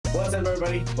What's up,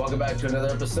 everybody? Welcome back to another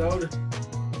episode.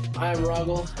 I'm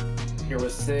Rahgel, here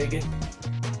with Sig.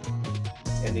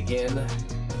 And again,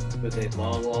 with a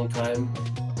long time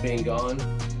being gone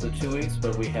for 2 weeks,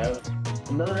 but we have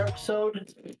another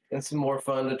episode and some more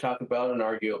fun to talk about and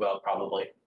argue about, probably.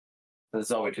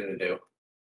 That's all we tend to do,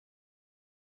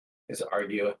 is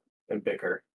argue and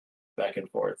bicker back and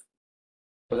forth.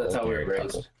 But that's how we were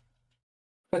raised.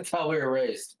 That's how we were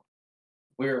raised.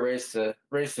 We were raised to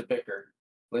bicker.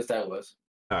 At least I was.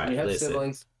 All right, when you have listen,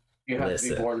 siblings, you have to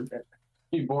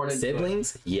be born into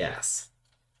siblings, yes,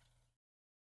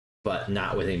 but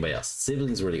not with anybody else.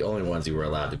 Siblings were the only ones you were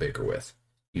allowed to bicker with.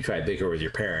 You try to bicker with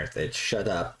your parents, they'd shut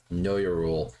up, know your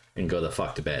rule, and go the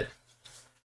fuck to bed.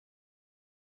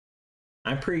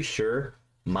 I'm pretty sure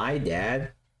my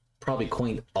dad probably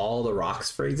coined all the Rock's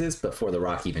phrases before the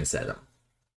Rock even said them.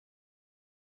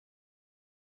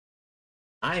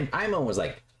 I'm almost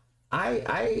like,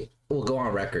 I will go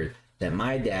on record that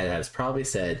my dad has probably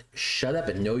said, shut up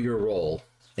and know your role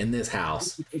in this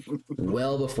house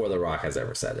well before The Rock has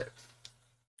ever said it.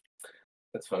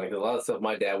 That's funny, because a lot of stuff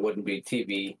my dad wouldn't be able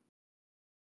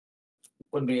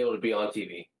to be on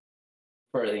TV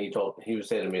for everything he would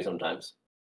say to me sometimes.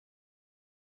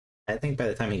 I think by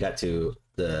the time he got to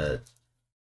the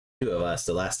two of us,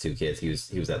 the last two kids, he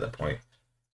was at that point.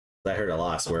 I heard a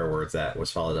lot of swear words that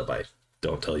was followed up by,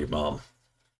 don't tell your mom.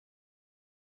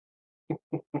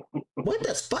 What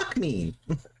does fuck mean?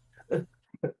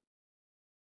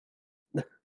 Not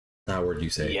a word you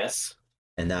say. Yes.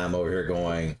 And now I'm over here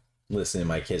going, listening to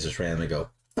my kids just randomly go,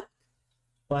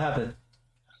 what happened?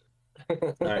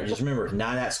 All right, just remember,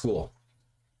 not at school.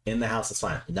 In the house is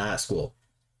fine. Not at school.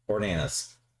 Or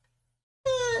Nana's.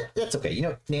 That's okay. You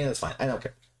know, Nana's fine. I don't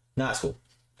care. Not at school.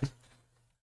 Do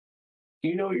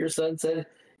you know what your son said?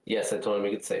 Yes, I told him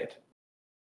he could say it.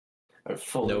 I'm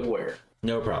fully aware.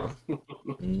 No problem.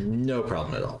 No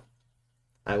problem at all.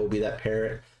 I will be that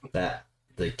parent that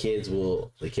the kids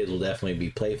will definitely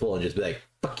be playful and just be like,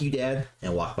 fuck you, Dad,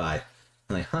 and walk by.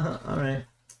 I'm like, all right.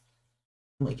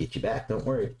 I'm gonna get you back, don't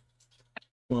worry.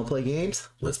 Wanna play games?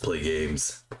 Let's play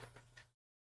games.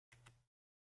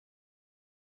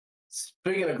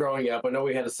 Speaking of growing up, I know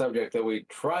we had a subject that we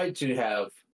tried to have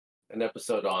an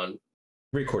episode on.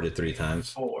 Recorded 3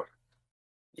 times. 4.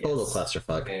 Total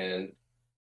clusterfuck. And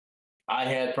I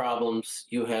had problems,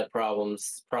 you had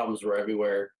problems were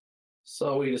everywhere.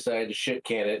 So we decided to shit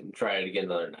can it and try it again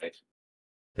another night.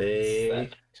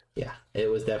 Yeah, it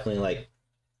was definitely like,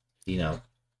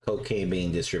 cocaine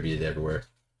being distributed everywhere.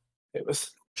 It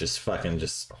was just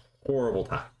horrible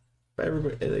time. But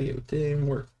everybody, it didn't even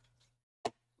work.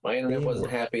 My internet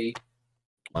wasn't happy.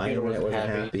 My internet wasn't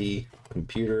happy.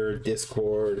 Computer,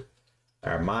 Discord,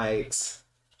 our mics,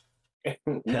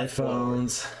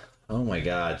 headphones. Oh my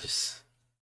god,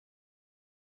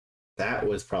 that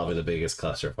was probably the biggest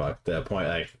clusterfuck. The point,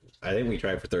 like, I think we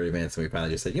tried for 30 minutes and we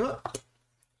finally just said, you know what?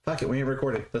 Fuck it, we ain't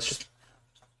recording.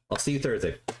 I'll see you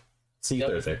Thursday. See you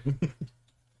Thursday.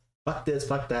 Fuck this,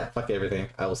 fuck that, fuck everything.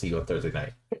 I will see you on Thursday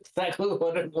night. Exactly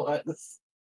what it was.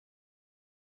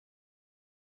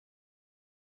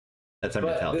 That's how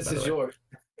mentality. This is your,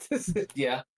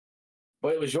 yeah.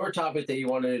 But it was your topic that you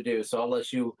wanted to do, so I'll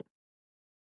let you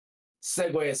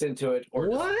segue us into it. Or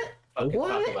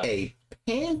what a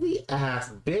pansy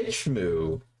ass bitch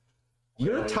move.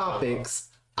 Your topics,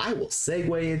 I will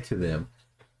segue into them.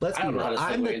 Let's be real.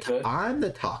 I'm the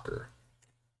talker.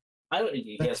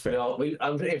 Yes,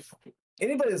 if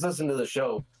anybody that's listening to the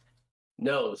show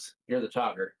knows you're the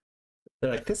talker.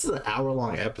 They're like, this is an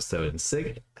hour-long episode, and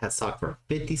Sig has talked for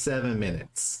 57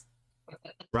 minutes.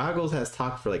 Rahgel has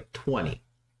talked for like 20.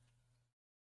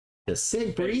 Does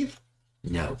Sig breathe?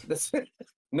 No.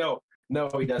 No,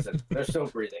 he doesn't. There's no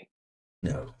breathing.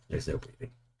 No, there's no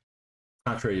breathing.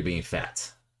 Contrary to being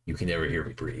fat, you can never hear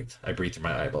me breathe. I breathe through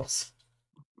my eyeballs.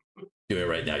 Do it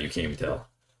right now, you can't even tell.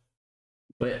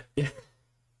 But,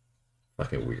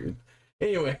 fucking weird.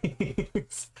 Anyway,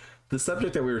 the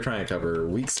subject that we were trying to cover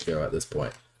weeks ago at this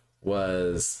point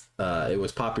was, it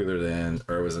was popular then,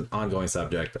 or it was an ongoing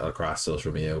subject across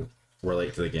social media,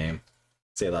 relate to the game,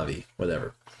 say la vie,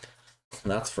 whatever.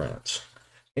 That's French.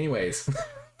 Anyways,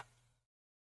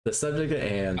 the subject at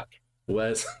hand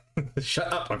was,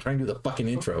 shut up, I'm trying to do the fucking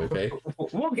intro, okay?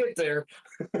 We'll get there.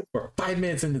 We're 5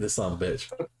 minutes into this son of a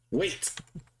bitch. Wait.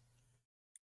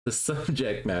 The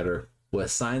subject matter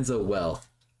was signs of wealth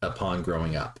upon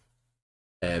growing up.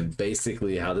 And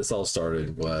basically how this all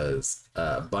started was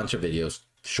a bunch of videos,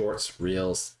 shorts,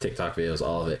 reels, TikTok videos,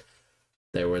 all of it.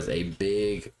 There was a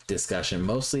big discussion,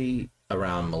 mostly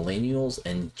around millennials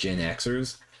and Gen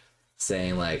Xers,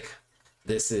 saying like,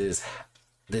 this is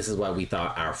this is why we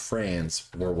thought our friends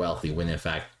were wealthy when in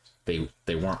fact they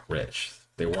weren't rich.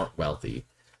 They weren't wealthy.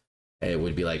 And it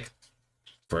would be like,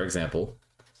 for example,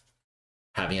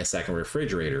 having a second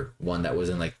refrigerator, one that was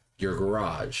in like your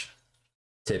garage,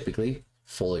 typically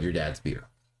full of your dad's beer.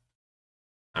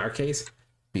 Our case,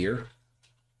 beer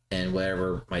and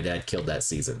whatever my dad killed that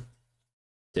season,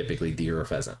 typically deer or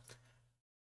pheasant.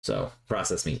 So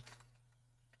processed meat.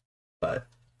 But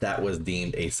that was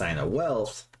deemed a sign of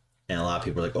wealth, and a lot of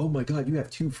people are like, oh my god, you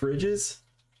have 2 fridges?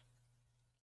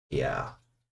 Yeah.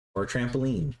 Or a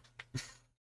trampoline.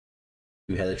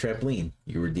 You had a trampoline,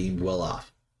 you were deemed well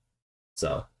off.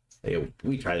 So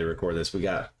we tried to record this. We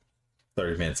got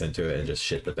 30 minutes into it and just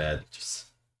shit the bed. Just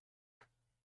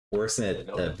worse than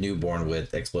a newborn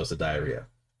with explosive diarrhea.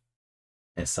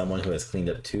 And someone who has cleaned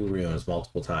up 2 rooms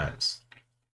multiple times.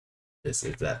 This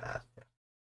is that bad.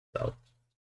 So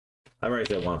I've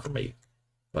already said 1 for me,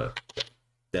 but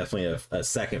definitely a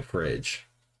second fridge,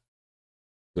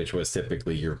 which was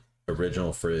typically your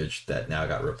original fridge that now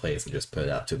got replaced and just put it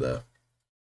out to the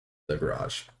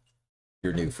garage.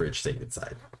 Your new fridge stayed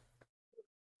inside.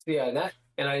 Yeah,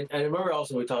 and I remember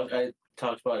also I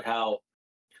talked about how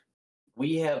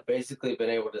we have basically been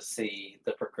able to see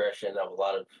the progression of a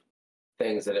lot of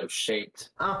things that have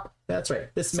shaped. Oh, that's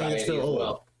right. This made us feel old.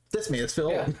 Well. This made us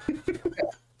feel old.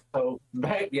 So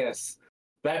back in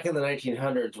the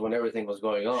 1900s when everything was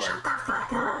going on. Shut the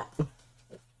fuck up.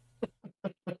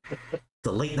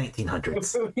 The late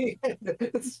 1900s.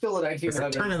 It's still the 1900s. It's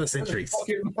the turn of the centuries.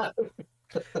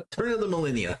 Turn of the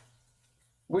millennia.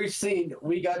 We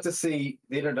got to see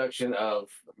the introduction of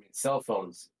cell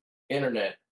phones,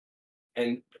 internet,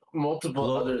 and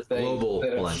multiple other things.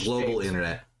 Global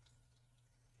internet.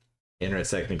 Internet's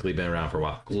technically been around for a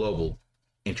while. Global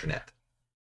internet.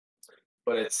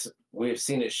 But we've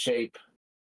seen it shape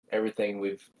everything.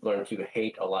 We've learned to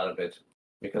hate a lot of it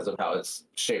because of how it's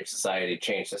shaped society,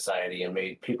 changed society, and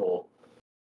made people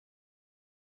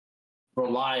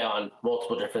rely on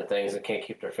multiple different things and can't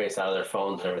keep their face out of their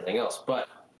phones and everything else. But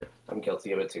I'm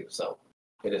guilty of it too, so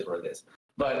it is what it is.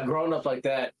 But growing up like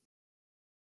that,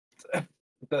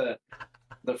 the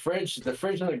fridge in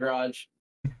the garage.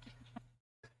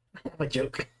 A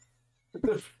joke.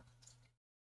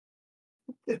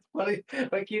 It's funny.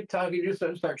 I keep talking, you just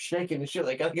start shaking and shit.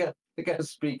 Like I gotta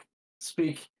speak,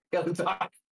 gotta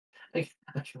talk. I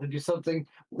gotta do something.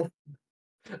 You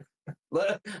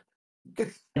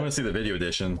want to see the video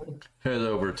edition? Head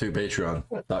over to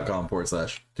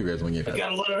patreon.com/2guys1gamepad. I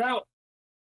gotta let it out.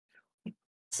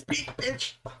 Speak,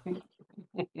 bitch.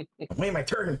 I'm waiting my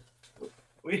turn.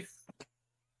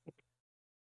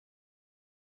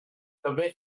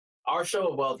 Our show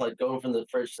of wealth, like going from the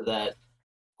fridge to that,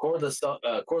 cordless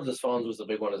phones was a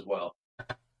big one as well,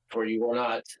 where you were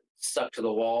not stuck to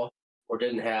the wall or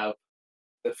didn't have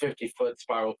the 50-foot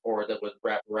spiral cord that would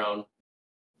wrap around.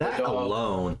 That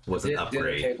alone was an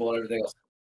upgrade. Table and everything else.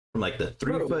 From like the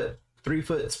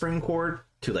 3-foot spring cord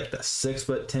to like the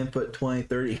 6-foot, 10-foot, 20,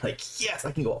 30. Like, yes,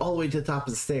 I can go all the way to the top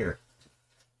of the stair.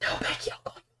 No, thank you.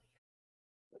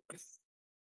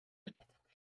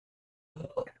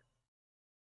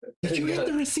 Did you get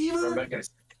the receiver?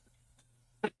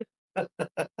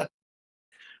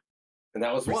 And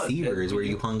that was receiver is where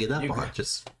you hung it up on.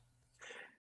 Just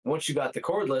once you got the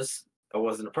cordless, it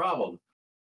wasn't a problem.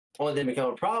 Only thing became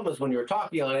a problem is when you were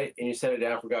talking on it and you set it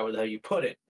down, forgot where the hell you put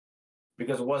it.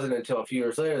 Because it wasn't until a few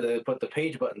years later that they put the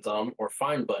page buttons on them or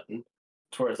find button.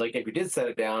 To where it's like if you did set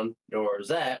it down, you know where's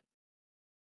that?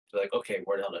 You're like, okay,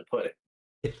 where the hell did I put it?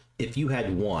 If you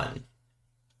had one,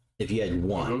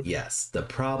 yes. The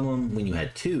problem when you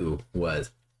had 2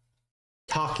 was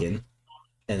talking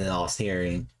and then all of a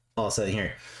sudden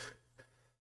hearing.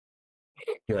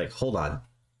 You're like, hold on.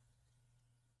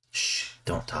 Shh,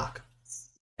 don't talk.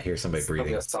 I hear somebody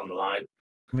breathing. Something line.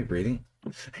 Somebody breathing?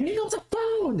 Here goes a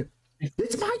phone!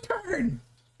 It's my turn!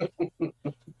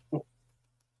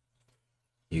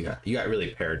 You got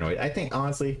really paranoid. I think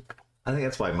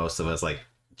that's why most of us, like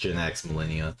Gen X,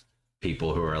 millennia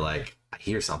people who are like, I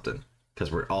hear something.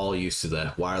 Because we're all used to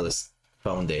the wireless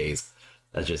phone days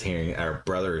of just hearing our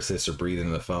brother or sister breathe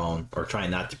into the phone or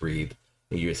trying not to breathe.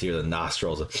 And you just hear the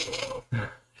nostrils of...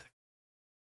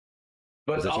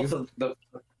 But also, the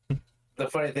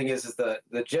funny thing is the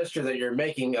gesture that you're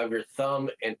making of your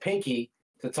thumb and pinky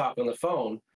to talk on the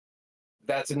phone,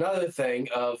 that's another thing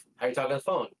of how you talk on the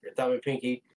phone. Your thumb and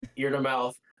pinky, ear to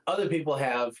mouth. Other people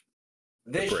have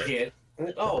this shit.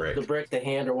 The brick, the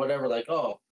hand, or whatever. Like,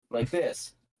 like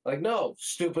this. Like, no,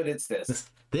 stupid, it's this.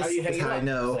 This is how I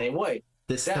know. Same way.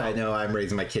 This is how I know I'm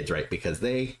raising my kids right, because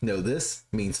they know this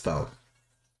means phone.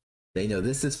 They know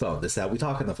this is phone. This is how we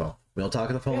talk on the phone. We don't talk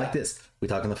on the phone like this. We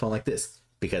talk on the phone like this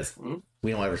because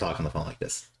we don't ever talk on the phone like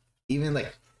this. Even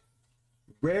like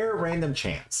rare random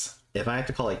chance. If I have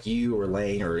to call like you or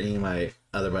Lane or any of my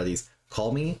other buddies,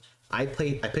 call me. I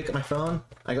pick up my phone.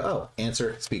 I go, oh,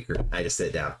 answer, speaker. I just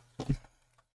sit down.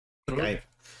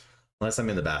 Unless I'm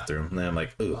in the bathroom, and then I'm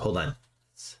like, ooh, hold on.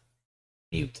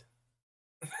 Mute.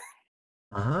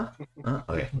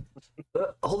 Okay.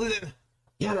 Hold it in.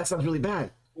 Yeah, that sounds really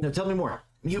bad. No, tell me more.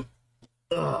 Mute.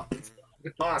 Ugh.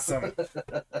 Awesome.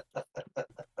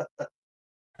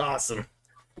 Awesome.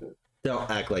 Don't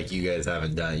act like you guys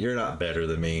haven't done it. You're not better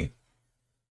than me.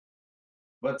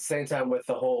 But at the same time, with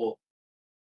the whole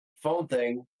phone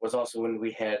thing, was also when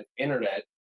we had internet,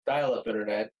 dial-up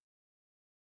internet,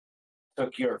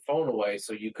 took your phone away,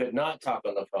 so you could not talk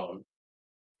on the phone.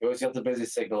 You always got the busy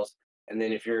signals, and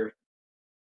then if you're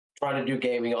trying to do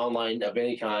gaming online of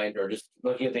any kind, or just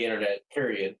looking at the internet,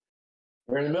 period,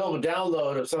 you're in the middle of a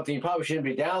download of something you probably shouldn't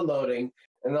be downloading,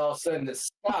 and all of a sudden it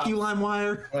stops. Fuck you,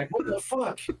 LimeWire. Like, what the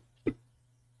fuck?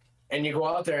 And you go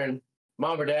out there, and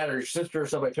mom or dad or your sister or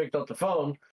somebody picked up the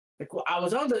phone. Like, well, I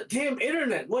was on the damn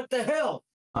internet. What the hell?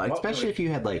 Especially if you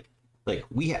had I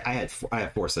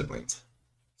had 4 siblings,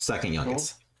 second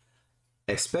youngest.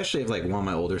 Especially if like one of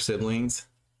my older siblings,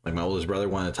 like my oldest brother,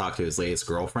 wanted to talk to his latest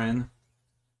girlfriend,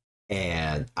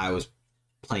 and I was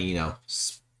playing,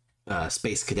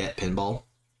 Space Cadet Pinball.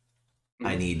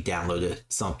 I need downloaded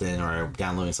something or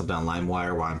downloading something on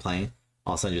LimeWire while I'm playing.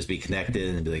 All of a sudden, just be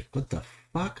connected and be like, "What the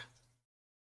fuck?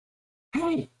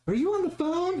 Hey, are you on the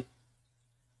phone?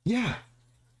 Yeah,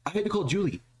 I had to call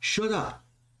Julie. Shut up.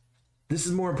 This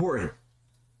is more important."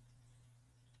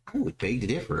 I would beg to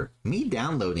differ. Me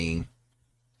downloading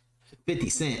 50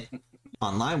 Cent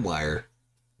on LimeWire,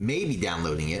 maybe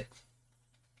downloading it.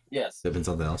 Yes. Could have been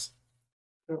something else.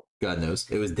 God knows.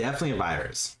 It was definitely a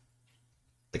virus.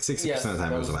 Like 60% of the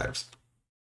time, it was a virus.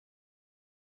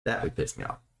 That would piss me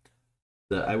off.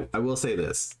 I will say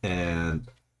this, and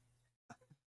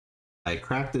I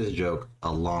cracked this joke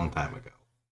a long time ago.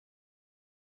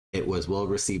 It was well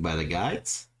received by the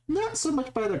guys, not so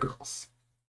much by the girls.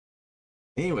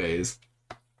 Anyways,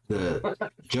 the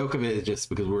joke of it is just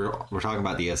because we're talking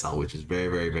about DSL, which is very,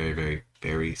 very, very, very,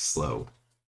 very slow,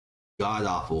 god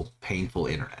awful, painful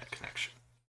internet connection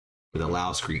with a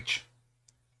loud screech.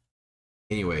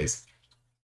 Anyways,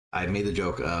 I made the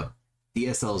joke of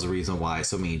DSL is the reason why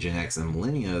so many Gen X and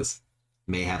millennials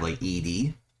may have like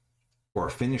ED or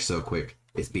finish so quick.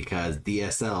 It's because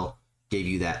DSL gave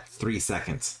you that 3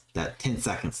 seconds, that 10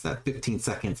 seconds, that 15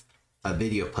 seconds of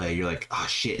video play. You're like, oh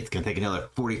shit, it's gonna take another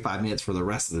 45 minutes for the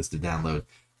rest of this to download.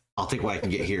 I'll take what I can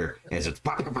get here. And it's just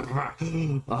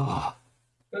oh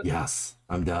yes,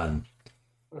 I'm done.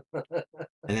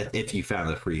 And if you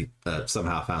found a free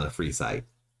somehow found a free site,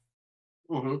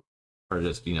 or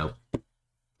just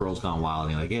Girls Gone Wild,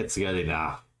 and you're like, it's good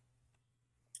enough.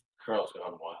 Girls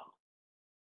Gone Wild.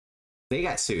 They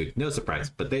got sued. No surprise,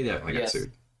 but they definitely got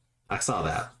sued. I saw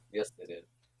that. Yes, they did.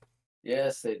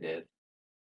 Yes, they did.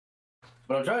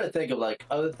 But I'm trying to think of like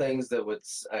other things that would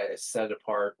set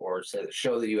apart or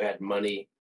show that you had money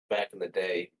back in the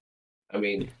day. I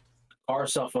mean, car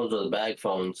cell phones or the bag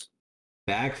phones.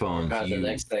 Bag phones. The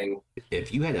next thing.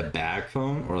 If you had a bag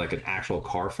phone or like an actual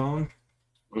car phone,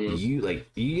 you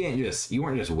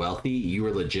weren't just wealthy. You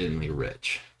were legitimately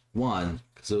rich. One,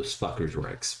 because those fuckers were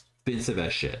expensive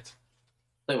as shit.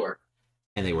 They were.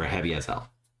 And they were heavy as hell.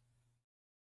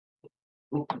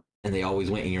 And they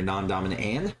always went in your non-dominant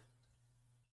hand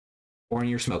or in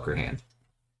your smoker hand.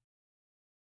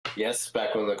 Yes,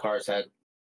 back when the cars had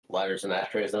lighters and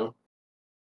ashtrays though.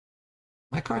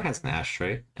 My car has an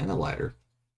ashtray and a lighter.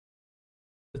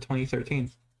 The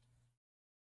 2013.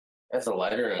 That's a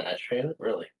lighter and an ashtray in it?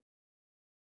 Really?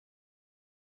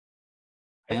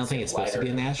 I don't think it's supposed to be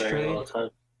an ashtray.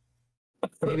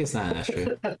 Maybe it's not an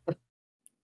ashtray.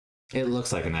 It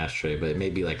looks like an ashtray, but it may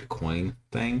be like a coin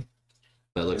thing.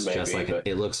 But it looks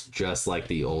it looks just like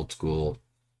the old school.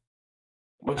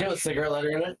 Would you have a cigarette lighter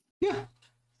in it? Yeah.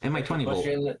 And my 20 volt.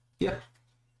 Yeah.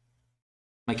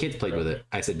 My kids played with it.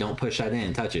 I said, don't push that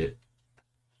in, touch it.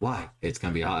 Why? It's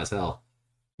gonna be hot as hell.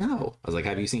 No. I was like,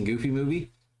 have you seen Goofy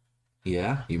movie?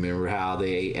 Yeah. You remember how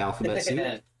they ate alphabet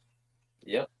soup?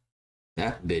 Yep.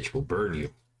 That bitch will burn you.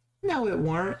 No, it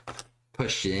won't.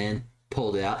 Pushed it in,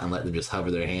 pulled it out, and let them just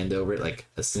hover their hand over it like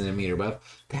a centimeter above.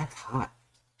 That's hot.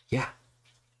 Yeah.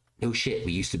 No shit.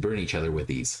 We used to burn each other with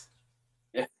these.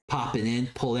 Yeah. Pop it in,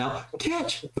 pull it out,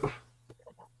 catch.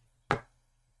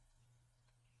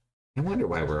 I wonder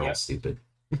why we're all stupid.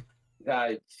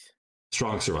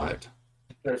 Strong survived.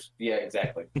 Yeah,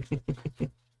 exactly.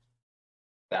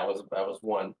 That was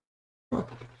one.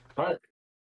 Fun.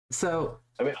 So,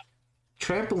 I mean,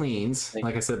 trampolines,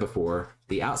 like I said before,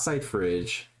 the outside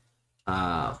fridge,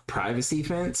 privacy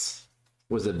fence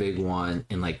was a big one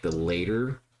in like the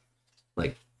later,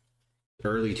 like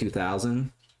early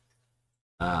 2000.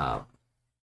 I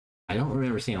don't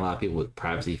remember seeing a lot of people with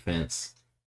privacy fence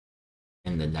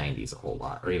in the 90s a whole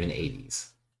lot, or even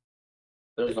 80s.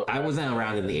 I wasn't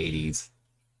around in the 80s.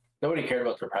 Nobody cared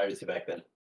about their privacy back then.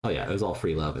 Oh yeah, it was all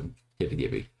free love and hippy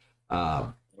dippy.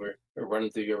 We're running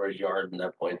through your yard at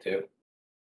that point too.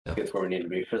 Yeah. Gets where we need to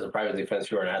be. Because the privacy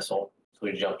fence, you were an asshole, so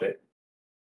we jumped it.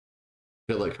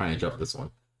 Feel like trying to jump this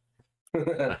one.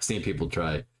 I've seen people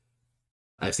try.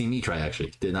 I've seen me try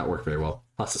actually. Did not work very well.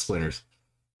 Lots of splinters.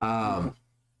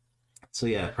 So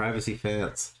yeah, privacy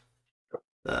fence,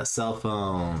 cell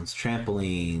phones,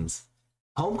 trampolines,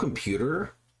 home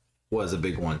computer was a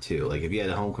big one too. Like if you had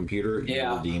a home computer, you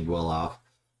were deemed well off.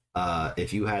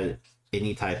 If you had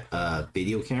any type of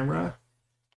video camera,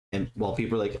 and while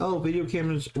people are like, oh, video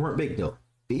cameras weren't big, no,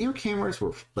 video cameras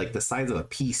were like the size of a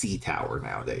PC tower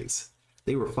nowadays.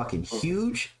 They were fucking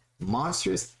huge,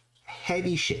 monstrous,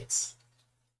 heavy shits.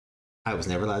 I was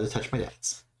never allowed to touch my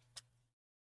dad's.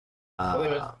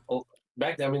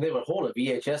 Back then, I mean, they would hold a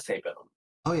VHS tape in them.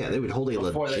 Oh yeah, they would hold a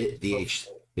legit VH.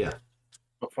 Yeah.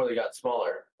 Before they got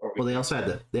smaller. Well, they also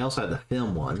had the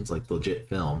film ones, like legit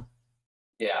film.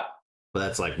 Yeah. But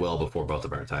that's like well before both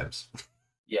of our times.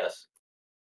 Yes.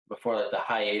 Before like the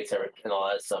high eights and all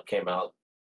that stuff came out.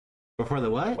 Before the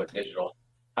what? With digital.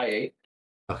 High eight.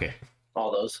 Okay.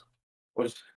 All those.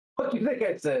 What do you think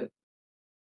I said?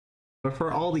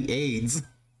 Before all the AIDS.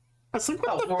 That's like,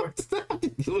 what the fuck does that have to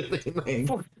do with anything?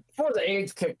 Before the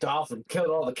AIDS kicked off and killed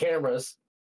all the cameras.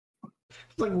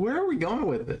 Like, where are we going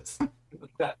with this?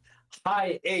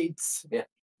 High eights. Yeah.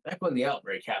 Back when the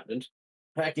outbreak happened.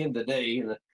 Back in the day,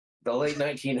 in the late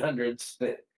 1900s.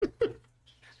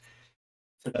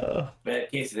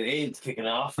 Bad case of the AIDS kicking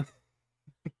off.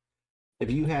 If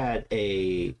you had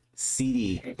a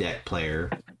CD deck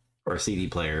player or CD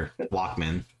player,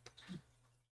 Walkman,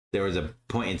 there was a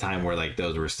point in time where like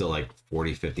those were still like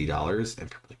 $40, $50, and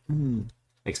people were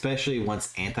like, especially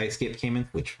once anti-skip came in,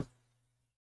 which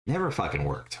never fucking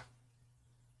worked.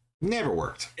 Never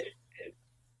worked.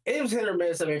 It was hit or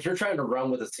miss. I mean, if you're trying to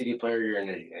run with a CD player, you're an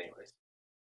idiot anyways.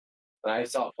 And I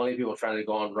saw plenty of people trying to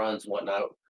go on runs and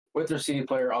whatnot with their CD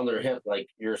player on their hip. Like,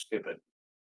 you're stupid.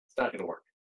 It's not going to work.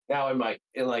 Now, in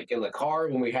the car,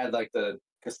 when we had like the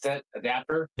cassette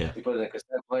adapter, you put in a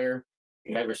cassette player.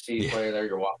 You have your CD player there,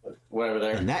 your Walkman, whatever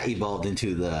there. And that evolved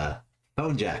into the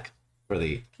phone jack for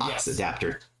the aux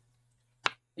adapter.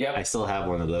 Yep. I still have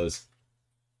one of those.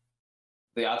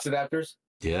 The aux adapters?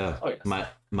 Yeah. Oh, yes.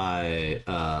 My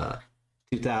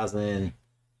 2010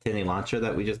 Elantra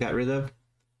that we just got rid of,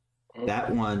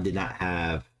 that one did not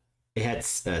have, it had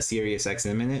Sirius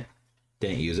XM in it.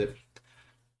 Didn't use it.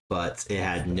 But it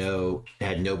had no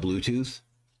Bluetooth.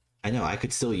 I know, I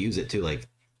could still use it too. Like,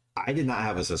 I did not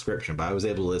have a subscription, but I was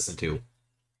able to listen to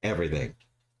everything.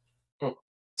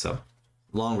 So,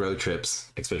 long road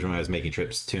trips, especially when I was making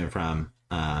trips to and from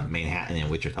Manhattan and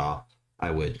Wichita,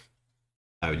 I would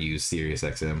use Sirius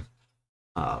XM.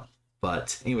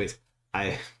 But anyways,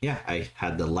 I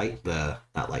had the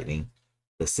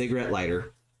cigarette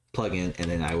lighter plug in, and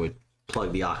then I would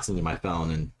plug the aux into my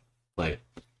phone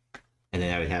and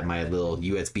then I would have my little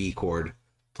USB cord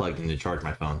plugged in to charge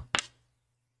my phone.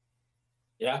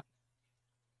 Yeah.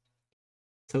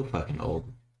 So fucking old.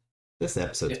 This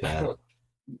episode's bad.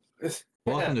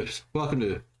 Welcome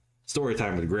to Story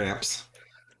Time with Gramps.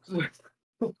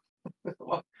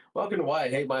 Welcome to Why I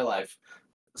Hate My Life.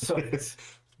 So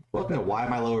welcome to Why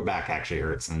My Lower Back Actually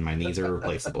Hurts and My Knees Are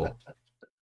Replaceable.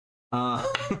 Trying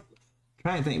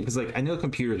to think, because like I know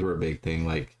computers were a big thing.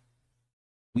 Like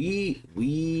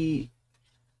we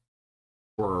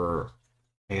were,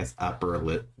 I guess,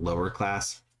 lower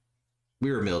class.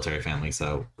 We were a military family,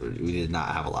 so we did not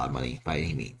have a lot of money by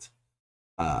any means.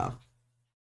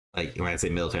 Like when I say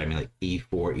military, I mean like E4,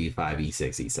 E5,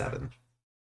 E6,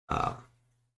 E7.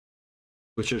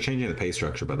 Which are changing the pay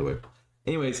structure, by the way.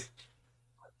 Anyways,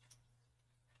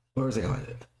 where was I going?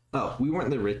 Oh, we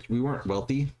weren't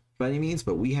wealthy by any means,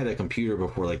 but we had a computer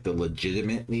before like the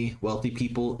legitimately wealthy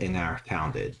people in our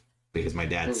town did, because my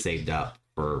dad saved up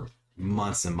for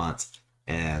months and months,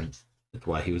 and that's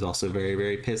why he was also very,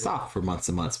 very pissed off for months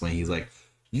and months when he's like,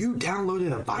 "You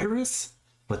downloaded a virus?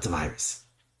 What's a virus?"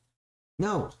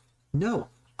 No,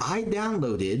 I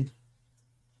downloaded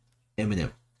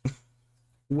Eminem,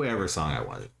 whatever song I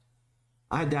wanted.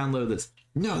 I downloaded this.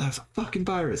 No, that's a fucking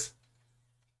virus.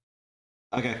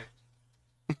 Okay.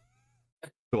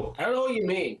 Cool. I don't know what you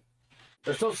mean.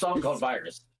 There's no song called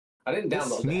Virus. I didn't download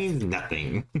This that. means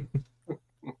nothing.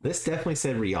 This definitely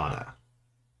said Rihanna,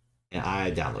 and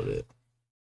I downloaded it.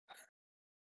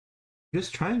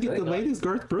 Just trying to get the latest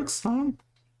Garth Brooks song.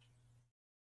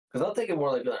 Because I'm thinking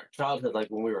more like our childhood, like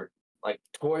when we were like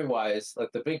toy wise,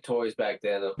 like the big toys back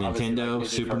then. Nintendo, like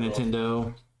Super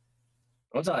Nintendo.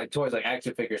 I'm talking like toys like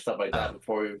action figures, stuff like that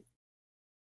before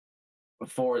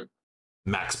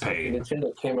Max Payne.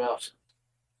 Nintendo came out.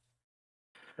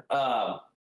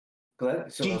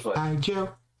 G.I. Joe.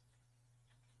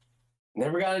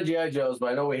 Never got into G.I. Joes,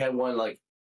 but I know we had one like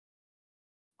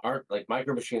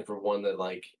Micro Machines for one that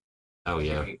like oh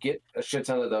yeah, you could get a shit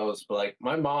ton of those. But like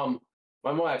my mom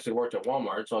actually worked at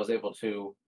Walmart, so I was able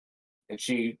to, and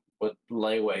she would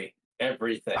lay away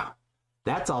everything. Wow.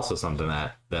 That's also something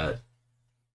that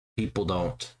people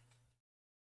don't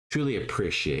truly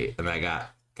appreciate, and I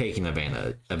got taken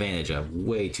advantage of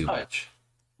way too much.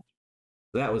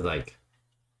 That was like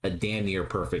a damn near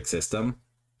perfect system.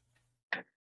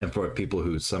 And for people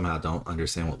who somehow don't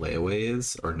understand what layaway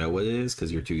is or know what it is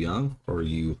because you're too young or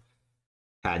you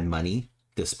had money,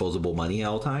 disposable money at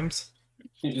all times.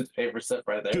 You just pay for stuff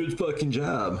right there. Good fucking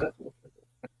job.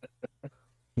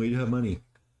 We'd have money.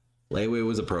 Layaway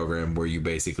was a program where you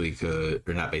basically could,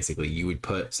 or not basically, you would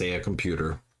put, say, a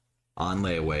computer on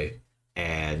layaway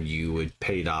and you would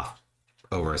pay it off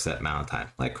over a set amount of time,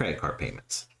 like credit card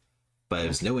payments. But it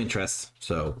was no interest.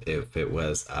 So if it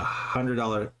was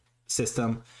 $100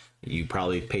 system, you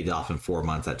probably paid it off in 4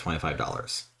 months at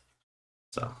 $25.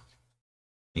 So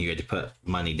you had to put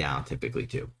money down typically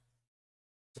too.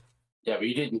 Yeah, but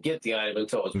you didn't get the item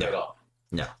until it was paid off.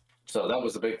 No. So that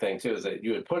was the big thing too, is that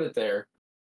you would put it there.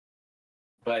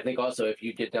 But I think also if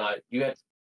you did not, you had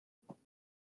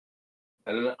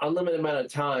an unlimited amount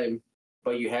of time,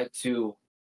 but you had to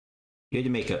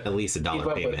make at least $1 keep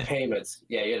up payment. with payments.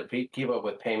 Yeah, you had to keep up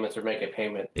with payments or make a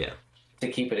payment. Yeah.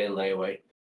 To keep it in layaway.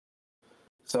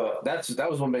 So that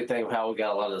was one big thing of how we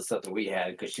got a lot of the stuff that we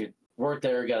had, because she worked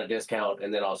there, got a discount,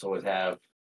 and then also would have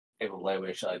able to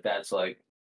layaway shit like that. So like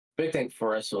big thing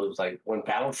for us was like when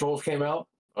Battle Trolls came out.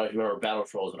 I don't know if you remember Battle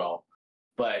Trolls at all,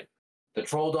 but the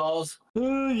troll dolls,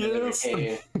 yes.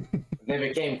 they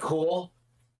became cool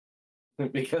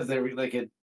because they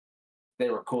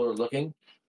were cooler looking.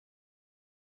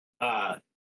 That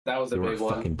was a big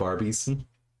one. Fucking Barbies.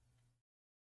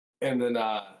 And then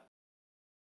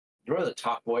you remember the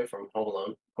Talk Boy from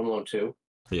Home Alone 2?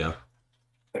 Yeah.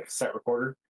 The cassette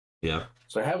recorder? Yeah.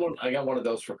 So I got one of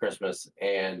those for Christmas,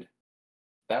 and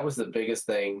that was the biggest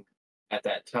thing at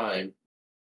that time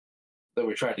that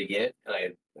we tried to get. And I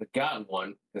had gotten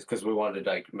one because we wanted to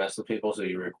like mess with people, so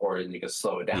you record it and you could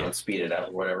slow it down, speed it up,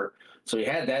 or whatever. So we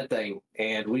had that thing,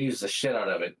 and we used the shit out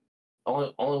of it.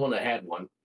 Only one that had one,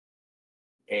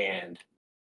 and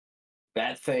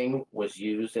that thing was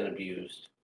used and abused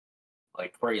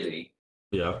like crazy.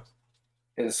 Yeah.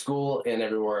 In school and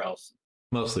everywhere else.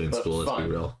 Mostly in school, let's be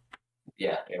real.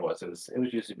 Yeah, it was. It was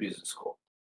used and abused in school.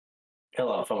 Had a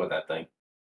lot of fun with that thing.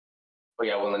 But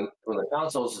yeah, when the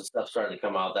consoles and stuff started to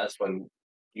come out, that's when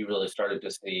you really started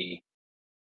to see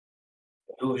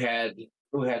who had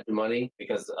the money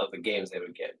because of the games they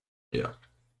would get. Yeah.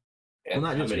 And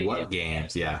well, not just what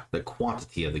games, yeah, the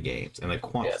quantity of the games and the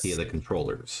quantity of the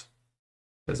controllers,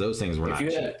 because those things were not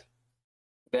cheap.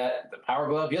 The Power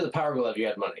Glove, you had the Power Glove, you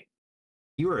had money.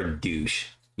 You were a douche.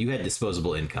 You had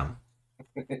disposable income.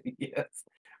 Yes,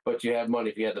 but you had money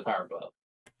if you had the Power Glove.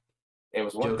 It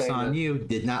was one Joke's thing on you.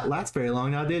 Did not last very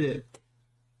long. Now did it?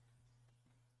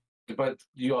 But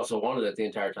you also wanted it the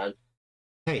entire time.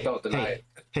 Hey,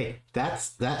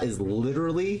 that is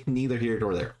literally neither here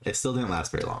nor there. It still didn't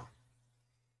last very long.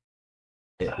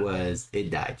 It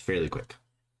died fairly quick.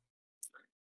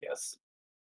 Yes.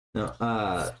 No,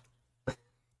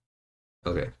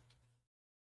 okay.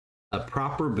 A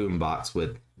proper boombox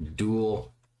with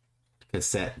dual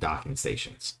cassette docking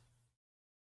stations.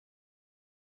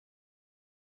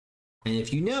 And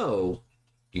if you know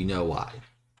why.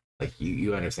 Like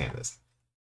you understand this.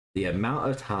 The amount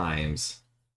of times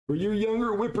for you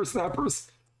younger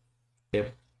whippersnappers,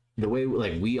 if the way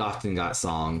like we often got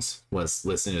songs was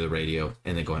listening to the radio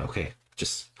and then going, okay,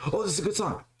 this is a good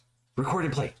song. Record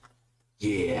and play.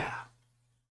 Yeah.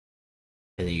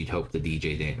 And then you'd hope the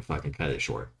DJ didn't fucking cut it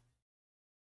short.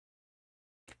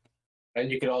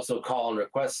 And you could also call and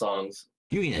request songs.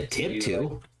 You can attempt to.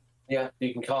 Like, yeah,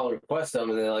 you can call and request them,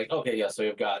 and they're like, okay, yeah, so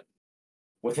you've got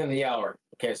within the hour.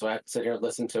 Okay, so I have to sit here and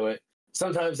listen to it.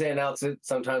 Sometimes they announce it,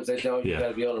 sometimes they don't. You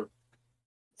gotta be able to.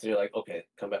 So you're like, okay,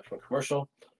 come back from commercial.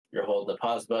 You're holding the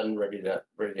pause button, ready to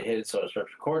hit it, so it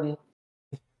starts recording.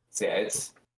 So yeah,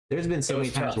 there's been so many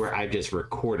times where I've just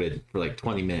recorded for like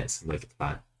 20 minutes. Like it's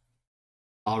fine.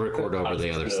 I'll record over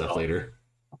the other stuff later.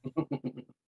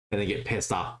 And then get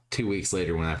pissed off 2 weeks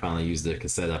later when I finally use the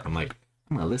cassette up. I'm like,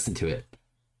 I'm gonna listen to it.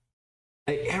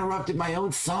 I interrupted my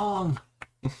own song.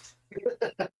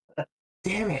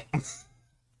 Damn it.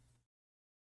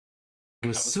 I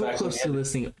was so close to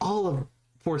listening all of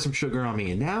Pour Some Sugar on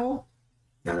Me, and now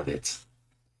none of it.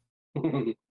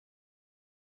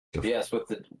 Yes, with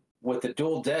the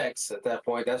dual decks at that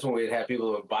point, that's when we'd have people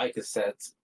who would buy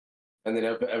cassettes, and then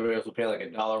everybody else would pay like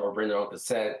 $1 or bring their own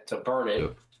cassette to burn it.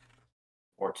 Yep.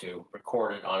 Or to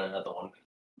record it on another one.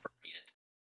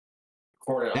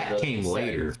 Record it on that came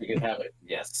later. You could have it.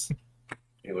 Yes,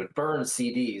 you would burn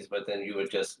CDs, but then you would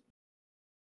just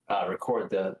record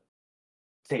the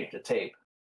tape to tape.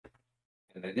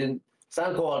 And they didn't.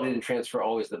 Sound quality didn't transfer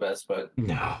always the best, but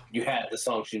no, you had the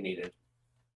songs you needed.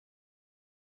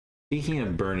 Speaking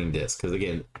of burning discs, because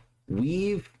again,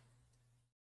 we've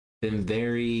been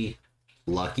very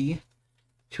lucky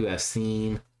to have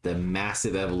seen the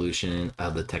massive evolution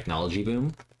of the technology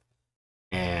boom.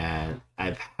 And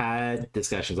I've had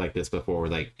discussions like this before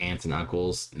with like aunts and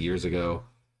uncles years ago,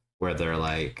 where they're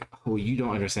like, oh, you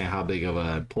don't understand how big of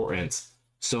an importance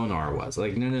sonar was.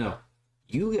 Like, no.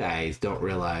 You guys don't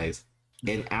realize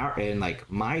in like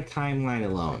my timeline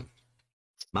alone,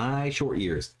 my short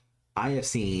years, I have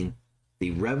seen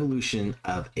the revolution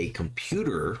of a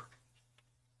computer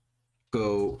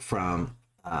go from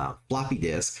floppy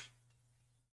disk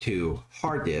to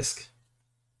hard disk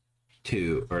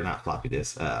to, or not floppy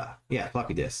disk,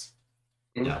 floppy disk.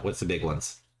 Mm-hmm. Yeah, what's the big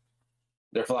ones?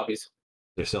 They're floppies.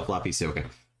 They're still floppies, so okay.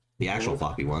 The actual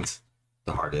floppy ones,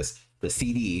 the hard disk, the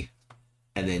CD,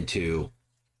 and then to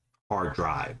hard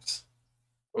drives,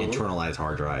 internalized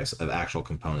hard drives of actual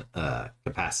component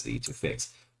capacity to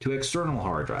fix, to external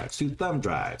hard drives, to thumb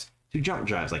drives, to jump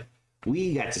drives. Like,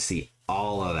 we got to see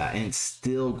all of that, and it's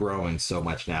still growing so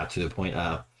much now to the point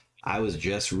of, I was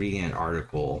just reading an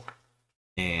article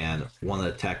and one of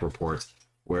the tech reports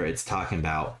where it's talking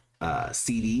about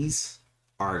CDs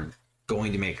are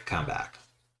going to make a comeback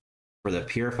for the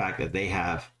pure fact that they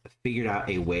have figured out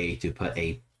a way to put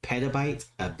a petabyte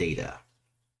of data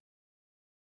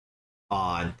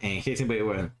on, and in case anybody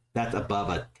were, that's above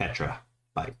a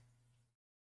tetrabyte.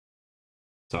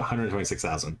 So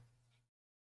 126,000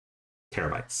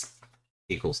 terabytes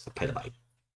equals a petabyte.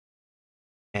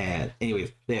 And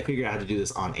anyways, they have figured out how to do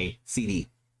this on a CD.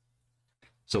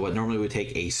 So what normally would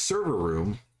take a server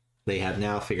room, they have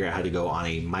now figured out how to go on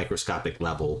a microscopic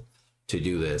level to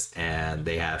do this. And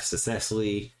they have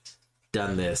successfully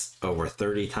done this over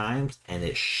 30 times. And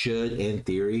it should, in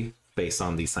theory, based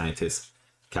on the scientists'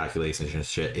 calculations and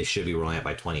shit, it should be rolling out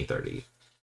by 2030.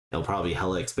 It'll probably be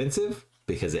hella expensive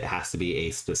because it has to be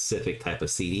a specific type of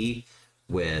CD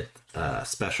with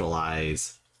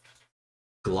specialized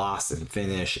gloss and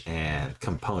finish and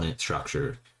component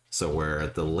structure, so where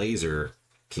the laser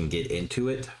can get into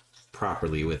it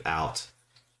properly without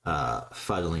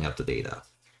fuddling up the data.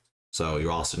 So you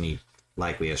also need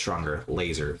likely a stronger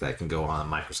laser that can go on a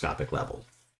microscopic level.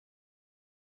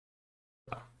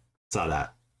 So, saw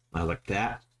that. I was like,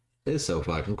 that is so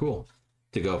fucking cool.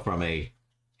 To go from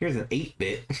here's an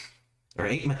 8-bit or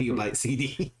 8 megabyte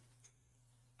CD.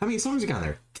 How many songs you got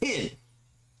there? 10.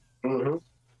 Mm-hmm.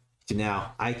 So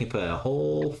now I can put a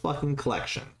whole fucking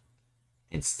collection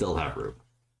and still have room.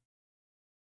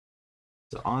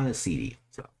 So on a CD.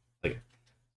 So like,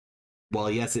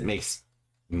 well, yes, it makes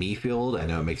me feel old. I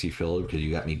know it makes you feel old because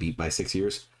you got me beat by 6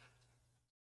 years.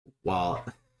 Well,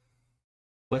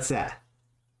 what's that?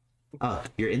 Oh,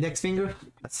 your index finger?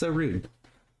 That's so rude.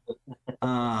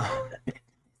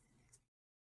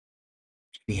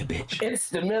 Be a bitch. It's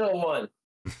the middle one.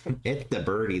 It's the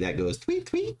birdie that goes tweet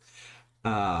tweet.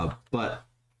 But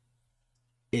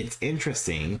it's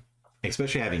interesting,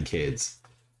 especially having kids,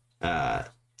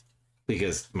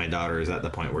 because my daughter is at the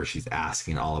point where she's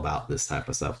asking all about this type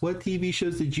of stuff. What TV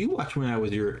shows did you watch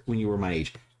when you were my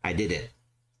age? I didn't.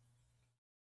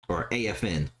 Or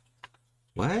AFN.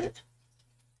 What?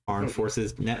 Armed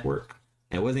Forces Network.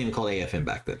 And it wasn't even called AFN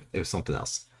back then. It was something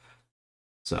else.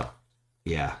 So,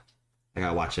 yeah. I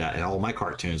gotta watch that. And all my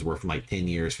cartoons were from like 10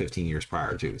 years, 15 years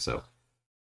prior to. So,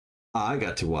 I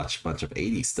got to watch a bunch of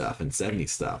 80s stuff and 70s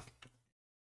stuff.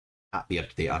 Not be up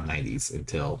to date on 90s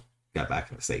until I got back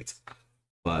in the States.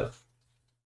 But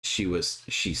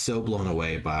she's so blown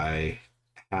away by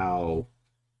how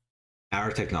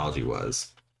our technology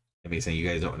was. I mean, saying you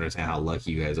guys don't understand how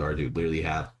lucky you guys are to literally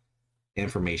have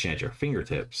information at your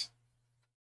fingertips.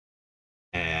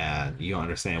 And you don't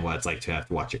understand what it's like to have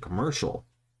to watch a commercial.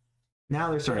 Now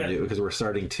they're starting to do it because we're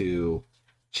starting to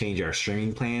change our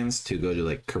streaming plans to go to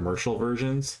like commercial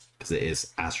versions because it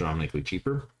is astronomically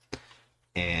cheaper.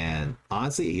 And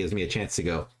honestly, it gives me a chance to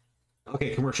go,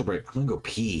 okay, commercial break. I'm gonna go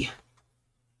pee.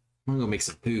 I'm gonna go make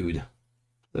some food.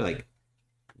 They're like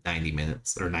 90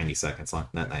 minutes or 90 seconds long.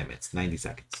 Not 9 minutes, 90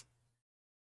 seconds.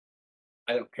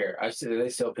 I don't care. They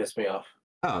still piss me off.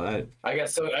 Oh, I got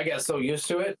so used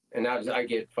to it, and now I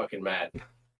get fucking mad.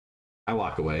 I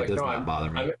walk away. Like, it does not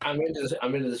bother me. I'm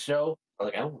into the show. I'm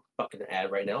like, I don't fucking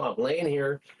ad right now. I'm laying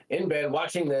here in bed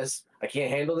watching this. I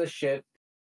can't handle this shit.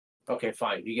 Okay,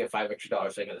 fine. You get $5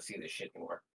 extra. So I gotta see this shit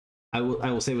anymore. I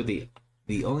will say with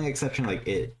the only exception like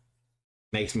it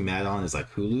makes me mad on is like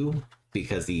Hulu,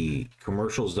 because the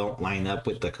commercials don't line up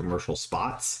with the commercial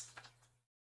spots.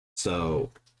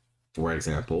 So, for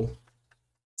example,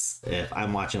 if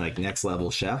I'm watching like Next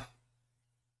Level Chef,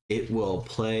 it will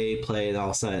play, and all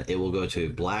of a sudden it will go to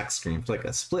black screen for like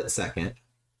a split second,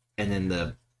 and then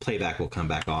the playback will come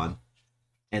back on,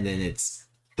 and then it's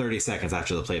 30 seconds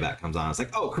after the playback comes on. It's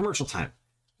like, oh, commercial time.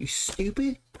 You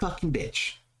stupid fucking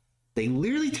bitch. They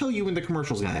literally tell you when the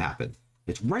commercial's gonna happen.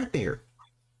 It's right there.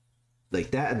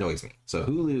 Like, that annoys me. So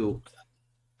Hulu,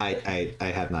 I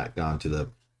have not gone to the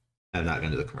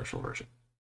commercial version.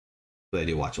 But I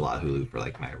do watch a lot of Hulu for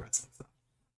like my wrestling stuff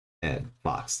and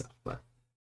Fox stuff. But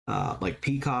like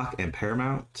Peacock and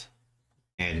Paramount,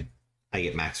 and I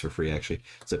get Max for free actually.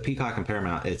 So Peacock and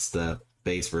Paramount, it's the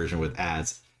base version with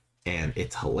ads, and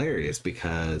it's hilarious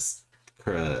because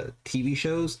TV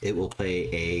shows, it will play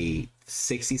a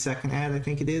 60-second ad, I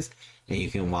think it is, and you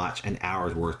can watch an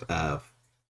hour's worth of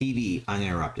TV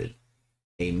uninterrupted.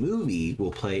 A movie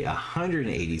will play a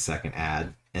 180-second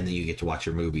ad, and then you get to watch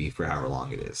your movie for however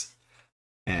long it is.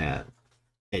 And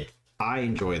I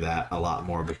enjoy that a lot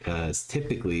more, because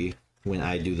typically when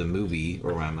I do the movie,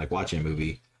 or when I'm like watching a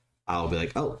movie, I'll be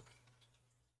like, oh,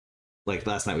 like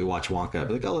last night we watched Wonka. I'll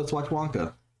be like, oh, let's watch Wonka.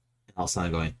 And all of a sudden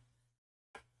I'm going,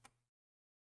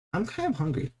 I'm kind of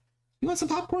hungry. You want some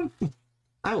popcorn?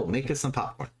 I will make us some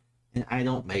popcorn. And I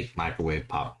don't make microwave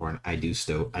popcorn. I make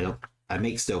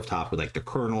stovetop with like the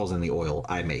kernels and the oil.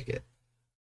 I make it.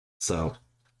 So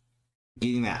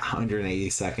getting that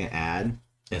 180-second ad,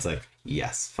 it's like,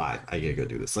 yes, fine, I gotta go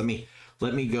do this. Let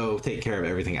me go take care of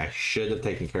everything I should have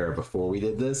taken care of before we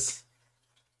did this.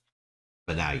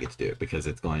 But now you get to do it, because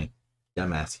it's going,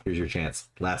 dumbass, here's your chance.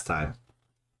 Last time.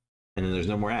 And then there's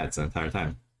no more ads the entire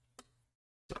time.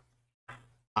 So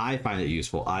I find it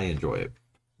useful. I enjoy it.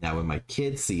 Now, when my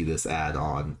kids see this ad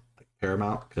on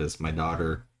Paramount, because my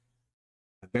daughter,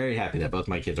 I'm very happy that both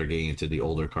my kids are getting into the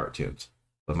older cartoons,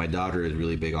 but my daughter is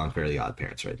really big on Fairly Odd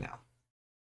Parents right now.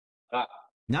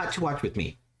 Not to watch with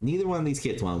me. Neither one of these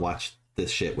kids want to watch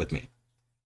this shit with me.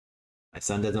 My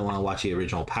son doesn't want to watch the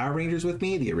original Power Rangers with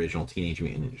me, the original Teenage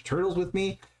Mutant Ninja Turtles with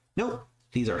me. Nope,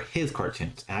 these are his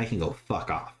cartoons, and I can go fuck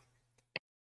off.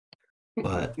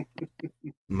 But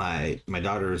my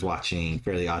daughter is watching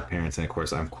Fairly Odd Parents, and of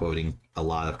course I'm quoting a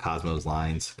lot of Cosmo's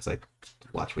lines because I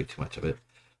watch way too much of it.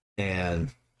 And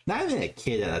not even a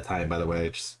kid at that time, by the way,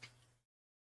 just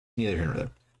neither here nor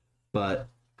there. But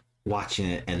watching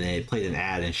it, and then it played an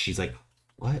ad, and she's like,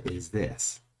 "What is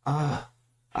this?"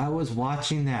 I was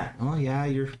watching that. Oh yeah,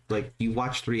 you're like, you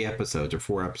watch 3 episodes or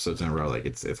 4 episodes in a row. Like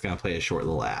it's gonna play a short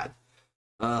little ad.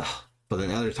 But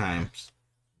then other times,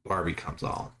 Barbie comes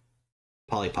on.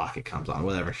 Polly Pocket comes on,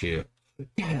 whatever she,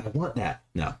 yeah, I want that.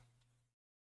 No.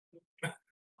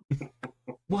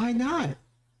 Why not?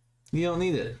 You don't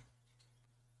need it.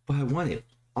 But I want it.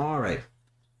 All right.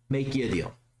 Make you a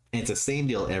deal. And it's the same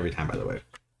deal every time, by the way.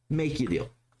 Make you a deal.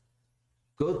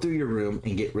 Go through your room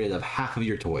and get rid of half of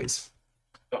your toys.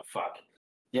 Oh, fuck.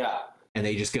 Yeah. And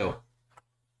they just go,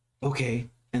 okay.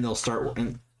 And they'll start,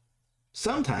 and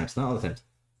sometimes, not all the time,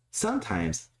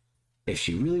 sometimes, if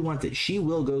she really wants it, she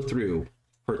will go through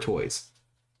her toys.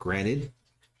 Granted,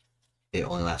 it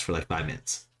only lasts for like 5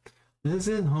 minutes. This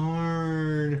is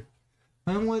hard.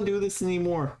 I don't want to do this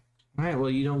anymore. All right, well,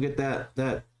 you don't get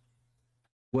that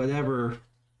whatever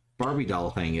Barbie doll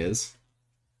thing is.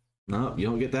 No, you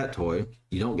don't get that toy.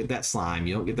 You don't get that slime.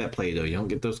 You don't get that Play-Doh. You don't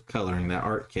get those coloring, that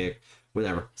art kit,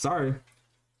 whatever. Sorry.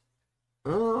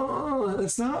 Oh,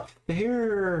 that's not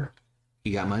fair.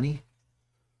 You got money?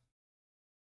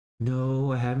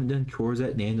 No, I haven't done chores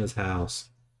at Nana's house.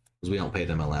 Because we don't pay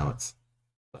them allowance.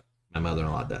 But my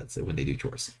mother-in-law does it when they do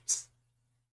chores.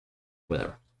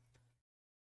 Whatever.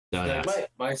 Yeah,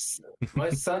 my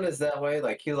son is that way.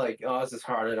 Like, he's like, oh, this is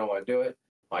hard. I don't want to do it.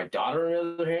 My daughter,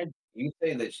 on the other hand, you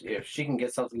say that if she can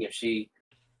get something, if she,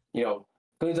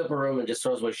 cleans up her room and just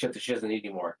throws away shit that she doesn't need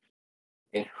anymore.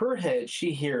 In her head,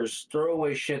 she hears throw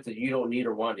away shit that you don't need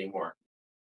or want anymore.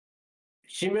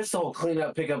 She missed the whole clean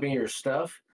up, pick up in your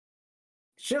stuff.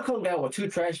 She'll come down with 2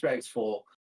 trash bags full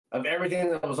of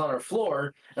everything that was on our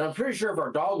floor, and I'm pretty sure if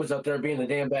our dog was up there, it'd be in the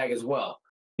damn bag as well.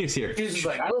 He's here. She's just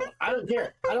like, I don't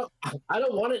care. I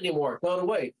don't want it anymore. Throw it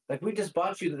away. Like, we just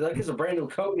bought you. Like, it's a brand new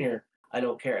coat in here. I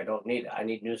don't care. I don't need it. I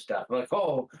need new stuff. I'm like,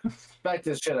 oh, back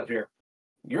this shit up here.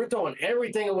 You're throwing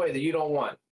everything away that you don't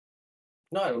want.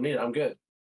 No, I don't need it. I'm good.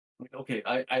 Okay,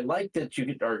 I like that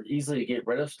you are easily to get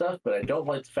rid of stuff, but I don't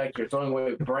like the fact you're throwing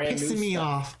away brand new stuff. Pissing me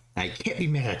off. I can't be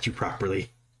mad at you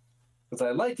properly. Because I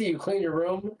like that you clean your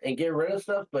room and get rid of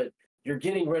stuff, but you're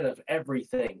getting rid of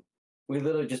everything. We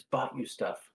literally just bought you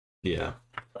stuff. Yeah.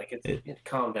 Like, it's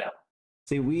calm down.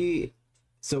 See,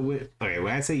 okay, when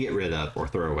I say get rid of or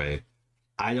throw away,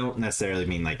 I don't necessarily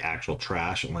mean like actual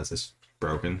trash unless it's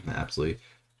broken. Absolutely.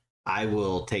 I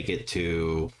will take it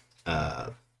to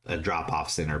a drop-off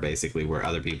center, basically, where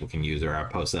other people can use it, or I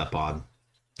post up on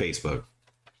Facebook.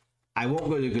 I won't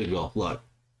go to Goodwill. Look,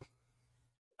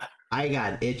 I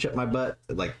got an itch up my butt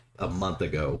like a month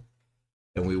ago,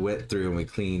 and we went through and we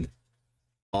cleaned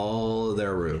all of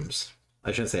their rooms.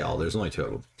 I shouldn't say all, there's only 2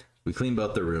 of them. We cleaned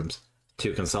both their rooms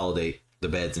to consolidate the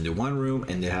beds into one room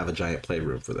and to have a giant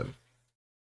playroom for them.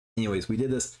 Anyways, we did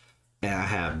this, and I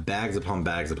have bags upon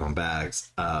bags upon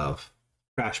bags of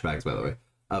trash bags, by the way,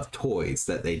 of toys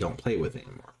that they don't play with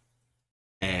anymore.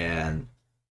 And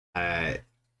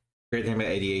great thing about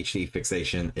ADHD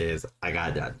fixation is I got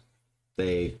it done.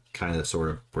 They kind of sort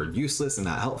of were useless and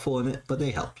not helpful in it, but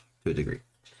they helped to a degree.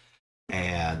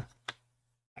 And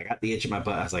I got the itch in my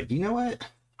butt. I was like, you know what?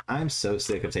 I'm so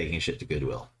sick of taking shit to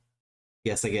Goodwill.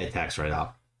 Yes, I get a tax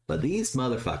write-off, but these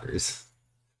motherfuckers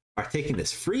are taking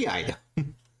this free item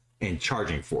and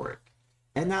charging for it.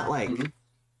 And not like,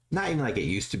 not even like it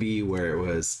used to be where it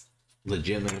was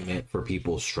legitimately meant for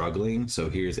people struggling. So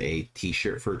here's a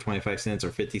t-shirt for 25 cents or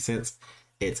 50 cents.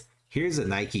 It's, here's a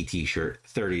Nike t-shirt,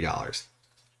 $30.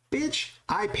 Bitch,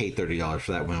 I paid $30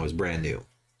 for that when it was brand new.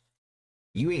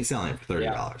 You ain't selling it for $30.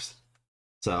 Yeah.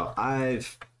 So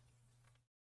I've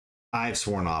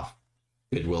sworn off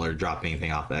Goodwill or dropped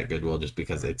anything off at Goodwill just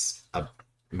because it's a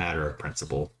matter of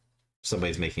principle.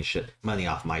 Somebody's making money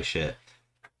off my shit,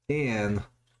 and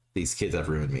these kids have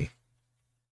ruined me.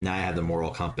 Now I have the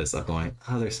moral compass of going,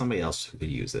 oh, there's somebody else who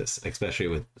could use this, especially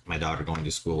with my daughter going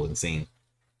to school and seeing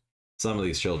some of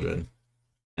these children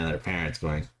and their parents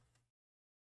going,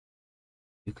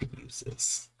 you could use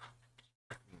this.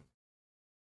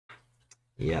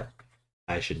 Yep,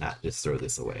 I should not just throw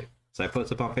this away. So I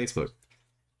post up on Facebook,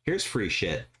 here's free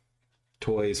shit,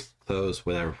 toys, clothes,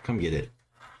 whatever, come get it.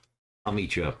 I'll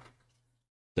meet you up.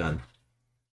 Done.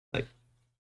 Like,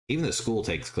 even the school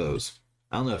takes clothes.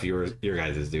 I don't know if your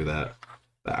guys do that,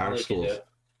 but our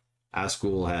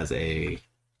school has a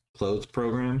clothes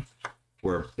program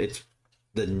where it's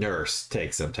the nurse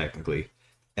takes them technically,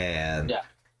 and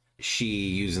she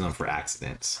uses them for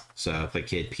accidents. So if a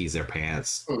kid pees their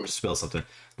pants or spills something,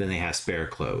 then they have spare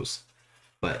clothes.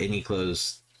 But any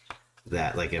clothes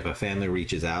that, like, if a family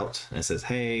reaches out and says,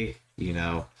 hey, you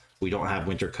know, we don't have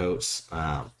winter coats,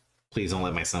 please don't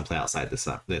let my son play outside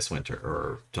this winter,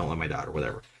 or don't let my daughter,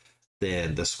 whatever.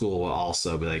 Then the school will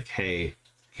also be like, hey,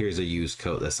 here's a used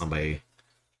coat that somebody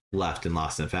left and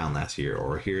lost and found last year,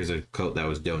 or here's a coat that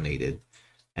was donated,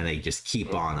 and they just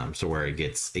keep on them so where it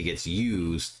gets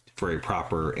used for a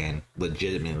proper and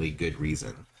legitimately good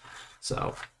reason.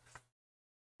 So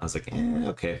I was like,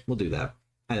 okay, we'll do that.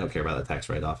 I don't care about the tax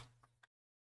write-off.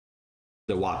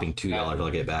 The whopping $2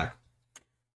 I'll get back.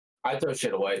 I throw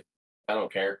shit away. I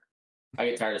don't care. I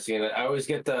get tired of seeing it. I always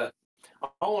get I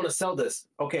want to sell this.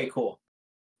 Okay, cool.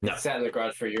 No. It sat in the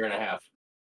garage for 1.5 years.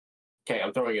 Okay,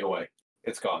 I'm throwing it away.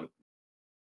 It's gone.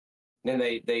 Then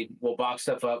they will box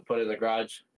stuff up, put it in the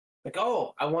garage. Like,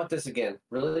 oh, I want this again.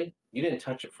 Really? You didn't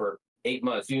touch it for 8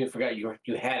 months. You even forgot you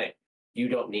had it. You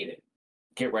don't need it.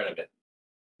 Get rid of it.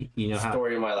 You know how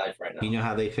story of my life right now. You know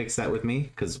how they fixed that with me?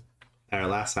 Because at our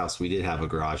last house we did have a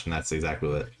garage, and that's exactly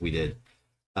what we did.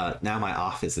 Now my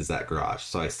office is that garage,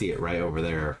 so I see it right over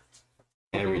there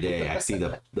every day. I see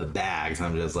the bags.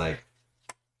 I'm just like,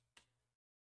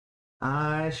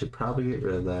 I should probably get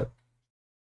rid of that.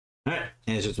 All right,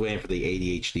 and it's just waiting for the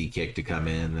ADHD kick to come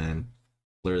in. And then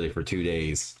literally for 2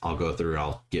 days, I'll go through,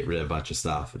 I'll get rid of a bunch of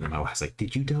stuff, and then my wife's like,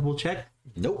 did you double check?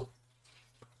 Nope.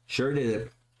 Sure did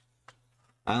it.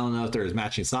 I don't know if there's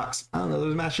matching socks. I don't know if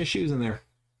there's matching shoes in there.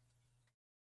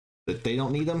 If they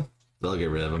don't need them, they'll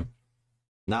get rid of them.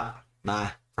 Not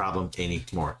my problem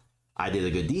anymore. I did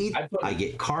a good deed. I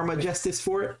get karma justice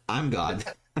for it. I'm God.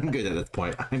 I'm good at this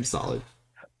point. I'm solid.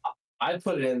 I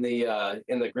put it in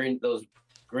the green, those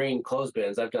green clothes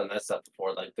bins. I've done that stuff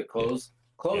before. Like the clothes,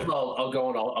 I'll go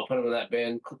and I'll put them in that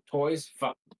bin. Toys,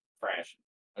 fuck, trash.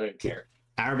 I don't care.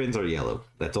 our bins are yellow.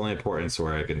 That's only important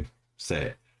where I can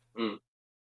say it.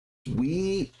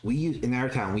 We in our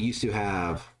town, we used to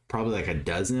have probably like a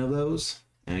dozen of those.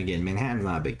 And again, Manhattan's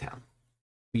not a big town.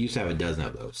 We used to have a dozen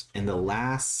of those. In the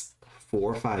last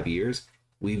 4 or 5 years,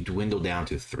 we've dwindled down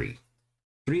to 3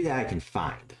 that I can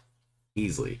find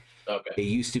easily. Okay. It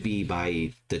used to be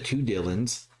by the 2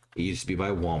 Dillons. It used to be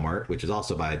by Walmart, which is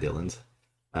also by Dillons.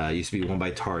 It used to be one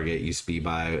by Target. It used to be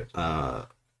by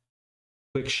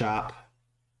Quick Shop,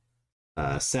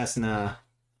 Cessnex,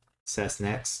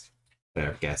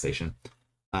 whatever, gas station.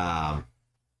 Don't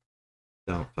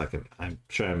fucking, I'm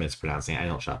sure I'm mispronouncing it. I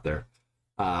don't shop there.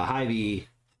 Hy-Vee,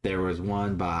 there was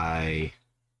one by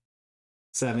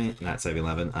not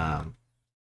 7-Eleven.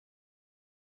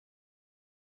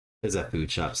 Is a food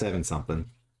shop, 7 something.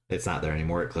 It's not there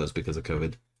anymore. It closed because of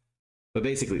COVID. But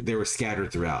basically, they were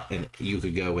scattered throughout, and you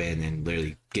could go in and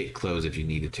literally get clothes if you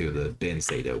needed to. The bin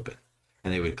stayed open,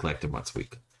 and they would collect them once a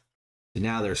week. So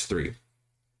now there's 3.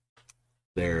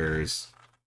 There's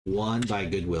one by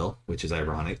Goodwill, which is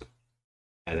ironic.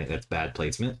 I think that's bad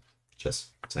placement. Just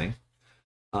saying.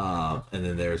 And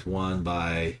then there's one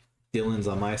by Dillon's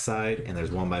on my side, and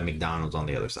there's one by McDonald's on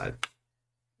the other side.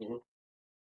 Mm-hmm.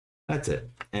 That's it.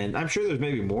 And I'm sure there's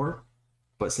maybe more,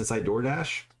 but since I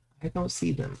DoorDash, I don't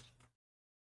see them.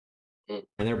 And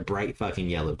they're bright fucking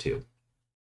yellow too.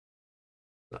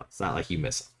 So it's not like you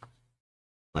miss them.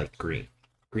 Like green.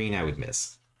 Green I would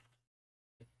miss.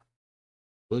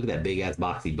 Look at that big ass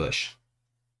boxy bush.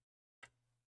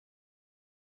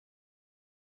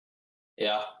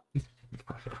 Yeah.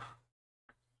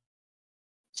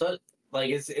 So like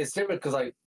it's different because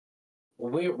like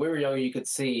when we were younger, you could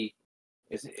see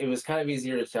it was kind of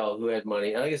easier to tell who had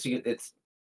money, and I guess you could, it's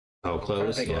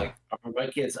close. Yeah. Like,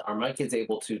 are my kids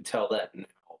able to tell that now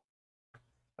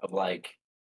of like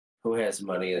who has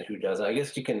money and who doesn't? I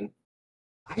guess you can.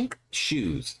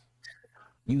 Shoes.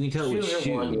 You can tell with shoes.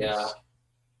 One, yeah.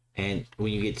 And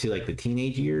when you get to like the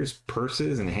teenage years,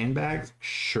 purses and handbags,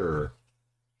 sure.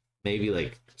 Maybe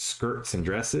like skirts and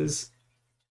dresses.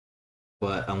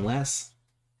 But unless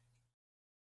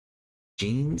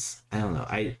jeans, I don't know.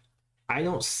 I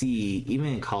don't see, even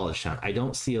in college town, I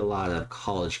don't see a lot of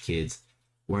college kids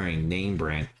wearing name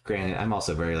brand. Granted, I'm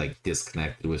also very like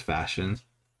disconnected with fashion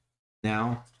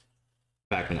now.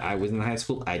 Back when I was in high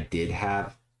school, I did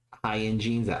have high-end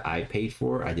jeans that I paid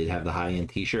for. I did have the high-end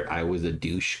t-shirt. I was a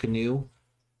douche canoe.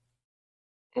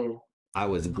 I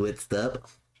was blitzed up.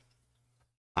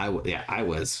 I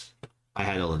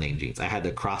had all the name jeans. I had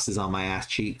the crosses on my ass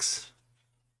cheeks.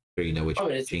 Sure, you know which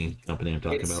jean company I'm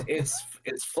talking about.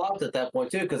 It's flopped at that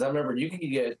point too, because I remember you could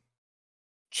get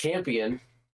Champion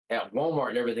at Walmart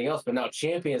and everything else, but now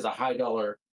Champion is a $high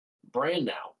brand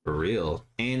now. For real.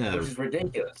 And which is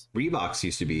ridiculous. Reeboks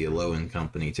used to be a low-end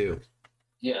company too.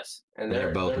 Yes, and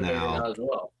they're both now as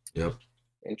well. Yep.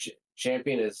 And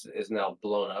Champion is now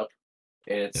blown up,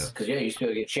 and it's because you used to be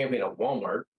able to get Champion at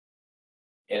Walmart,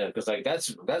 and because like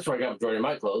that's where I got majority of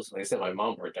my clothes. Like I said, my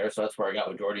mom worked there, so that's where I got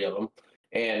majority of them,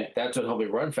 and that's what helped me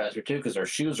run faster too, because their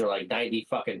shoes are like 90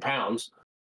 fucking pounds.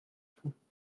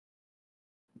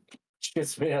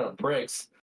 Shit's made out of bricks,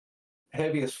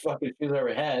 heaviest fucking shoes I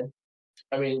ever had.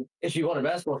 I mean, if you wanted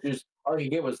basketball shoes, all you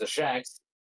could get was the Shaqs.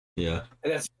 Yeah.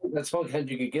 And that's what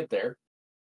you could get there.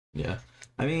 Yeah.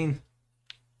 I mean,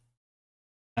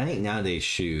 I think nowadays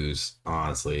shoes,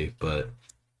 honestly, but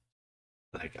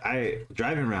like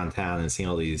driving around town and seeing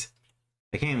all these,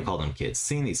 I can't even call them kids,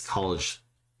 seeing these college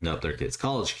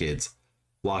kids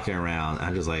walking around,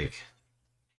 I'm just like,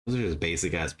 those are just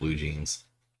basic ass blue jeans.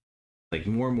 Like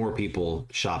more and more people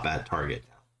shop at Target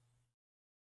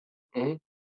now. Mm-hmm.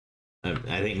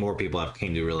 I think more people have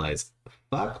came to realize,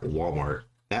 fuck Walmart.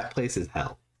 That place is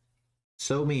hell.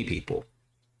 So many people.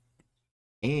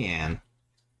 And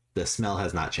the smell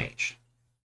has not changed.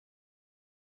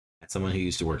 As someone who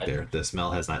used to work there, the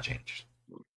smell has not changed.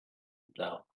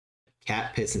 No.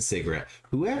 Cat piss and cigarette.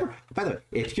 Whoever, by the way,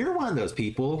 if you're one of those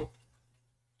people,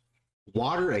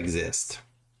 water exists.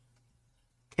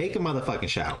 Take a motherfucking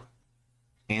shower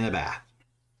and a bath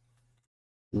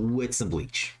with some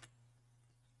bleach.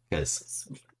 Because,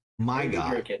 my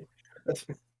God.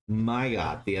 My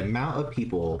God, the amount of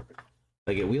people,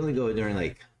 like we only go during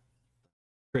like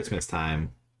Christmas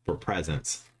time for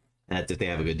presents, and that's if they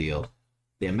have a good deal.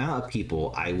 The amount of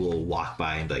people I will walk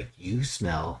by and be like, you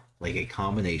smell like a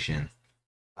combination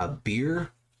of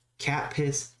beer, cat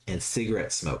piss, and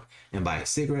cigarette smoke. And by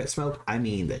cigarette smoke, I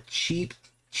mean the cheap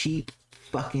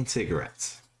fucking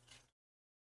cigarettes.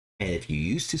 And if you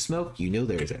used to smoke, you know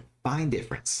there's a fine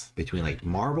difference between like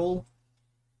Marlboro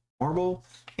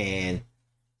and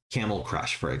Camel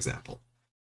Crush, for example.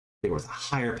 There was a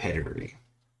higher pedigree.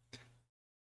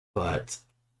 but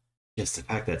just the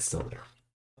fact that it's still there.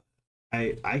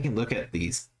 I can look at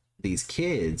these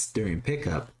kids during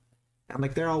pickup. I'm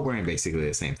like, they're all wearing basically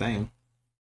the same thing.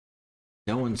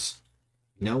 No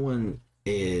one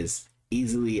is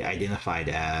easily identified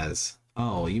as,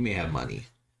 oh, you may have money.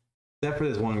 Except for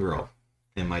this one girl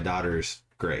in my daughter's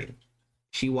grade.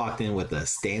 She walked in with a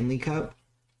Stanley Cup.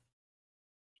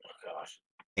 Oh gosh.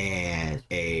 And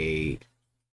a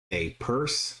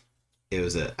purse. It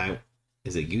was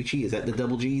is it Gucci? Is that the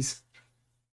double G's?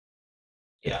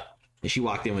 Yeah. And she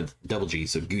walked in with double G,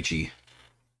 so Gucci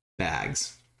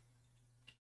bags,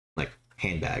 like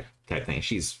handbag type thing.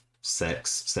 She's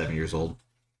 7 years old.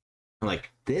 I'm like,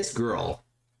 this girl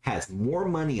has more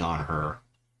money on her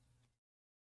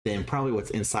than probably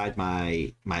what's inside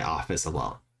my office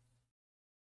alone.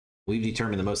 We've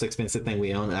determined the most expensive thing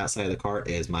we own outside of the car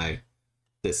is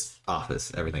this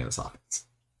office, everything in this office.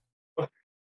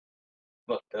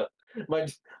 Fucked up.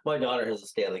 My daughter has a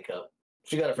Stanley Cup.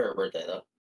 She got it for her birthday though.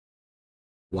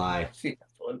 Why? She has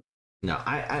one. No,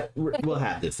 we'll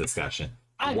have this discussion.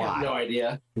 I have no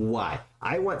idea. Why?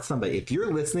 I want somebody. If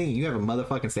you're listening and you have a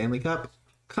motherfucking Stanley Cup,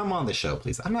 come on the show,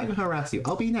 please. I'm not gonna harass you.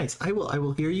 I'll be nice. I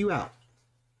will hear you out.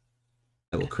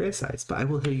 I will criticize, but I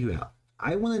will hear you out.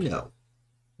 I want to know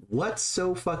what's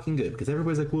so fucking good, because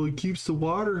everybody's like, well, it keeps the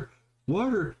water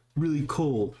really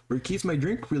cold, or it keeps my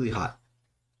drink really hot.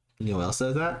 You know what else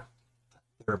does that?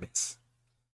 Thermos.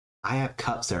 I have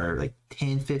cups that are like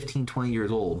 10, 15, 20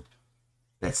 years old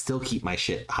that still keep my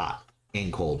shit hot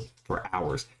and cold for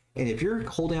hours. And if you're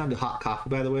holding on to hot coffee,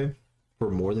 by the way,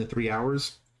 for more than 3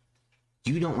 hours,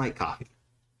 you don't like coffee.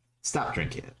 Stop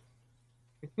drinking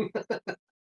it.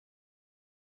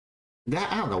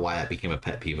 I don't know why that became a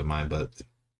pet peeve of mine, but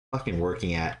fucking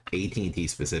working at AT&T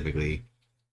specifically,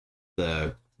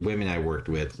 the women I worked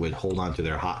with would hold on to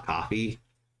their hot coffee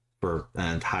for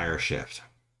an entire shift.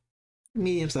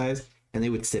 Medium size, and they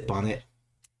would sip on it.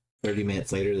 30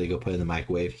 minutes later, they go put it in the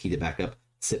microwave, heat it back up,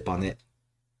 sip on it.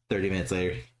 30 minutes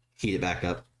later, heat it back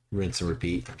up, rinse and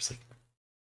repeat. I'm just like,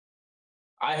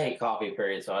 I hate coffee,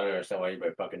 period, so I don't understand why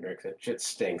anybody fucking drinks it. Shit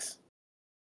stinks.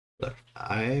 look,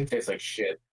 It tastes like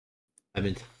shit. I've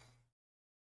been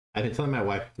telling my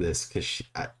wife this because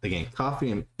again,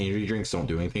 coffee and energy drinks don't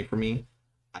do anything for me.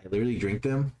 I literally drink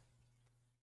them,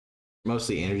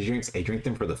 mostly energy drinks. I drink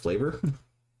them for the flavor.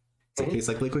 It tastes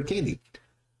like liquid candy.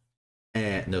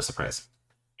 And no surprise.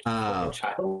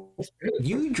 Child.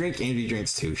 You drink energy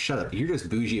drinks too. Shut up. You're just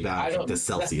bougie about the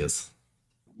Celsius.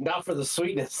 Not for the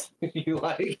sweetness you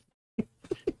like.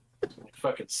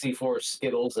 Fucking C4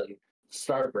 Skittles and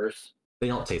Starburst. They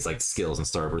don't taste like Skittles and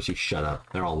Starburst. You shut up.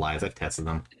 They're all lies. I've tested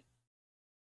them.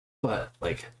 But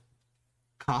like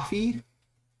coffee,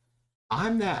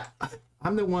 I'm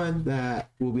the one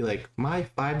that will be like, my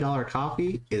 $5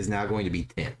 coffee is now going to be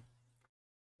 10.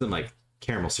 I'm like,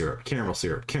 caramel syrup.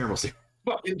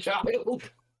 Fucking child.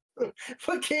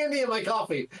 Put candy in my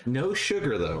coffee. No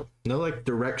sugar though. No like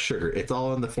direct sugar. It's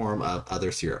all in the form of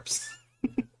other syrups.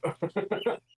 But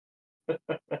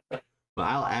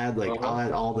I'll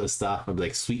add all this stuff. I'll be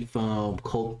like sweet foam,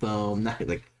 cold foam. I'm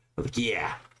like,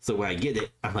 yeah. So when I get it,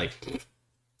 I'm like,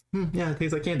 yeah, it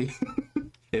tastes like candy.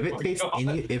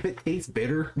 If it tastes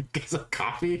bitter because of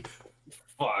coffee,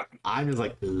 fuck. I'm just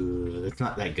like, it's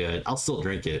not that good. I'll still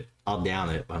drink it. I'll down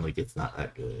it, but I'm like, it's not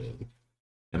that good.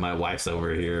 And my wife's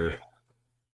over here.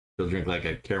 She'll drink like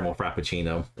a caramel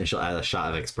frappuccino, and she'll add a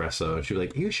shot of espresso. And she'll be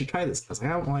like, you should try this. I was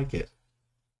like, I don't like it.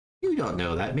 You don't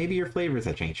know that. Maybe your flavors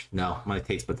have changed. No, my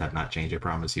taste buds have not changed. I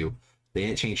promise you. They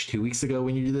didn't change 2 weeks ago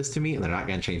when you did this to me, and they're not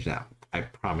going to change now. I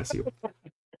promise you.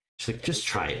 She's like, just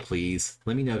try it, please.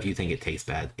 Let me know if you think it tastes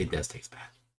bad. It does taste bad.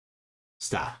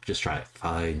 Stop. Just try it.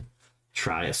 Fine.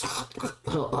 Try it.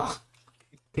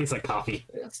 Tastes like coffee.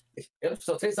 It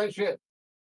still tastes like shit.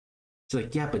 She's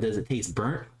like, yeah, but does it taste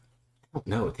burnt? I don't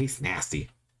know. It tastes nasty.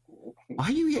 Why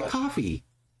do you get coffee?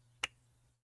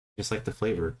 Just like the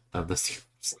flavor of the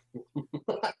syrups.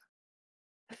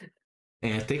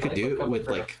 And if they could do it with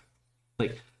like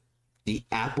the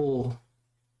apple,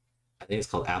 I think it's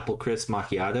called apple crisp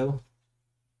macchiato,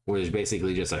 where there's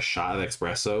basically just a shot of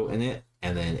espresso in it,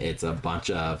 and then it's a bunch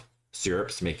of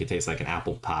syrups to make it taste like an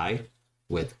apple pie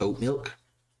with oat milk.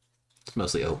 It's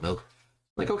mostly oat milk.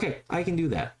 Like, okay, I can do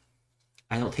that.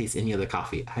 I don't taste any of the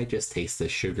coffee. I just taste the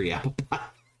sugary apple pie.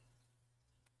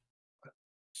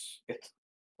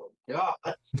 God.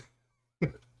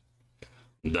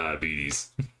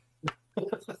 Diabetes.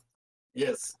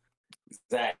 Yes,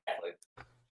 exactly.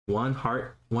 One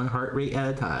heart rate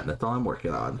at a time. That's all I'm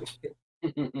working on.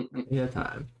 At a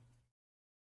time.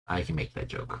 I can make that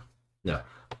joke. No,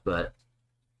 but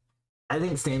I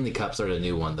think Stanley Cups are the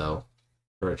new one though.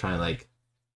 or trying to like,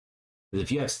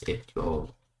 if you have,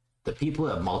 the people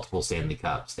who have multiple Stanley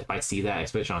Cups, if I see that,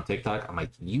 especially on TikTok, I'm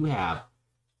like, you have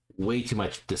way too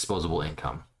much disposable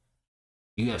income.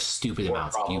 You have stupid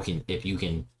amounts. If you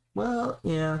can, well,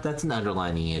 yeah, that's an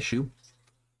underlining issue.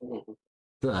 Mm-hmm.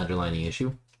 The underlining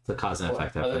issue. It's a cause and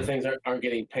effect. Other things aren't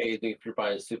getting paid if you're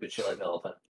buying stupid shit like that all the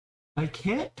time. I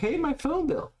can't pay my phone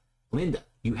bill. Linda,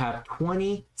 you have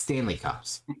 20 Stanley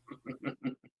Cups.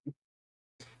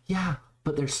 Yeah,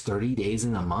 but there's 30 days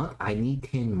in a month. I need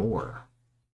 10 more.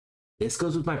 This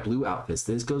goes with my blue outfits.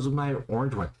 This goes with my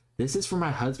orange one. This is for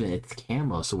my husband. It's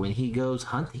camo, so when he goes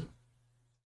hunting.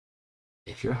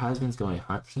 If your husband's going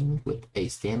hunting with a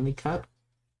Stanley Cup,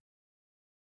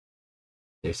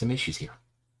 there's some issues here.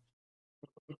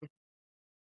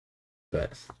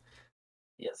 But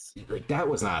yes, like that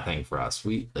was not a thing for us.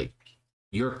 We like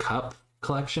your cup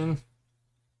collection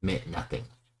meant nothing.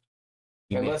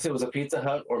 Unless it was a Pizza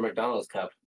Hut or McDonald's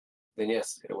cup, then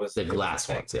yes, it was the glass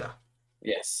ones. Yeah.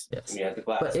 Yes. Yes. You had the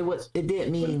glass. But it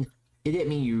didn't mean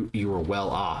you were well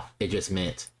off. It just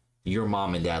meant your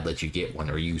mom and dad let you get one,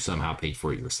 or you somehow paid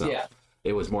for it yourself. Yeah.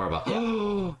 It was more of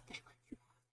a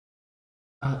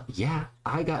yeah,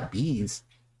 I got bees,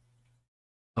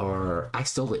 or I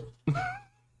stole it.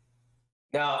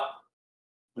 Now,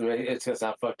 it's just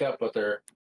not fucked up, but their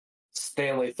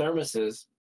Stanley thermoses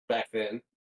back then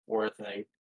were a thing.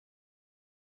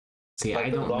 See, like I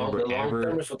don't remember the long ever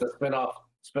thermos with the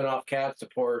spin-off caps to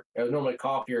pour. It was normally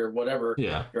coffee or whatever.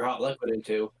 Yeah. Your hot liquid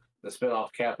into. The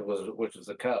spin-off cap which was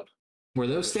a cup. Were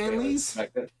those Stanleys?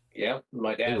 Back then. Yeah,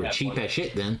 my dad. They were cheap as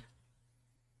shit then.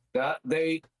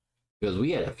 Because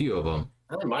we had a few of them.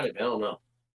 It might have been. I don't know.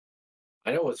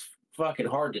 I know it was fucking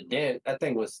hard to dent. That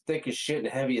thing was thick as shit and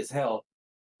heavy as hell.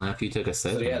 If you took a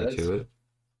set to it.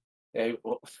 Yeah,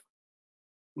 well,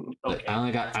 okay. I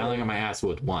only got my ass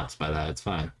whooped once by that. It's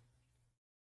fine.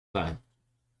 Fine.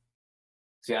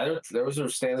 See, there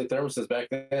was Stanley thermoses back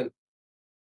then.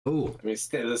 Ooh. I mean,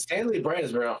 the Stanley brand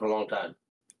has been around for a long time.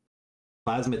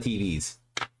 Plasma TVs.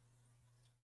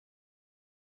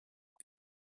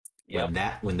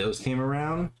 Yeah. When those came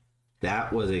around,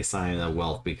 that was a sign of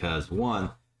wealth because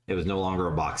one, it was no longer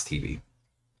a box TV.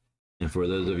 And for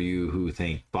those of you who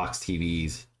think box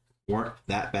TVs weren't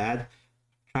that bad,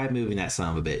 try moving that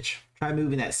son of a bitch. Try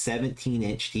moving that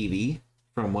 17-inch TV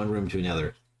from one room to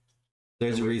another.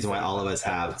 There's a reason why all of us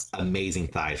have amazing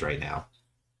thighs right now.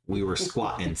 We were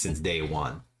squatting since day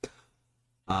one.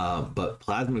 But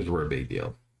plasmas were a big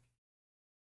deal.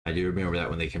 I do remember that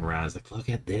when they came around, I was like, look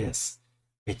at this.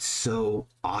 It's so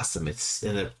awesome. And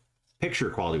the picture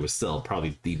quality was still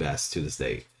probably the best to this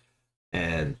day.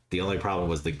 And the only problem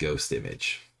was the ghost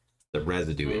image, the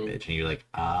residue image. And you're like,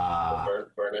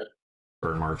 burn it.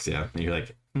 Burn marks, yeah. And you're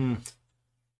like,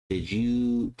 Did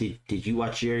you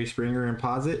watch Jerry Springer and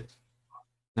pause it?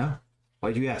 No.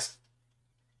 Why'd you ask?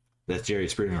 That's Jerry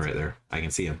Springer right there. I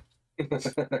can see him.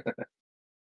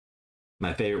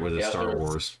 My favorite was the Star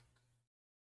Wars.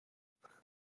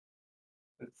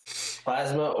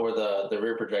 Plasma or the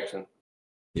rear projection.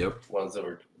 Yep. Ones that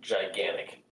were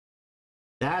gigantic.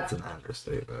 That's an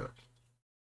understatement.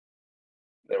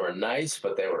 They were nice,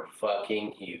 but they were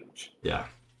fucking huge. Yeah.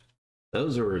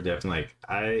 Those were definitely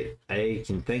like, I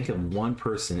can think of one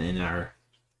person in our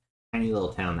tiny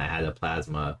little town that had a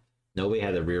plasma. Nobody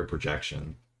had a rear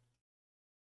projection.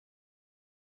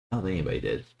 I don't think anybody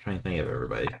did. I'm trying to think of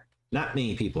everybody. Not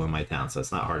many people in my town, so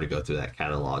it's not hard to go through that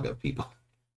catalog of people.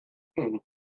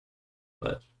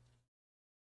 But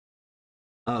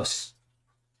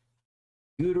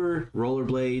scooter,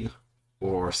 rollerblade,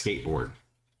 or skateboard.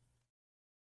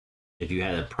 If you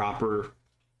had a proper,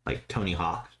 like Tony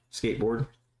Hawk skateboard,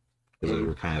 because those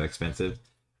were kind of expensive.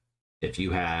 If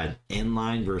you had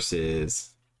inline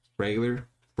versus regular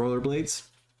rollerblades,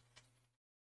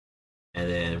 and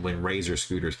then when Razor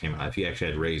scooters came out, if you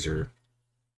actually had Razor,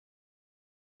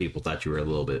 people thought you were a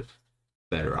little bit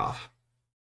better off.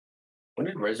 When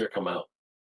did Razor come out?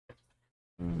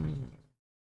 I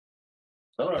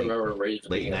don't remember Razor.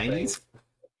 Late 90s?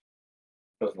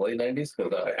 It was late 90s?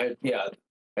 Because yeah,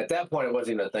 at that point it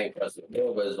wasn't even a thing for us.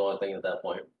 It was the only thing at that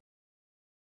point.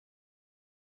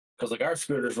 Because like our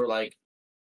scooters were like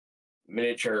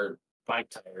miniature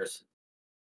bike tires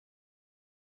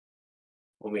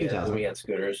when we had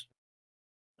scooters.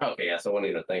 Okay, yeah, so it wasn't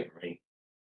even a thing for me.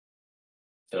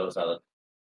 So it was not a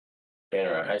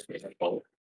banner at high school.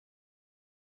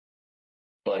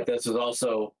 Like this was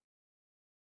also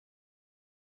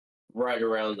right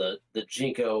around the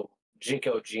Jinko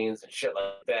jeans and shit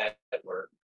like that, where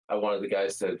I wanted the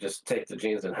guys to just take the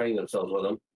jeans and hang themselves with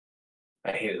them.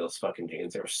 I hated those fucking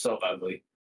jeans. They were so ugly.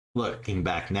 Looking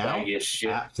back now, Baggy as shit.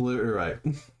 absolutely right.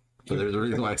 But there's a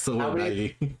reason why I still wear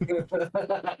baggy.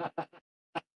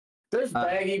 There's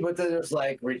baggy, but then there's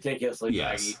like ridiculously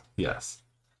baggy. Yes.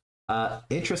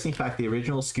 Interesting fact: the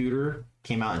original scooter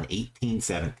came out in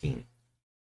 1817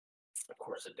 Of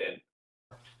course it did.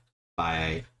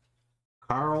 by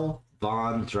Karl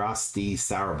von Droste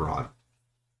Sauerbrunn.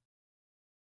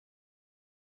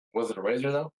 Was it a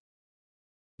razor though?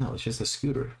 No, it's just a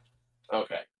scooter.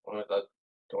 Okay. Well, I thought,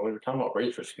 we were talking about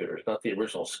razor scooters, not the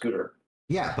original scooter.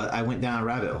 Yeah, but I went down a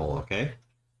rabbit hole. Okay.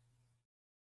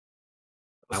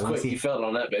 You fell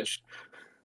on that bitch.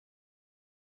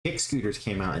 Kick scooters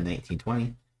came out in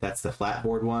 1920. That's the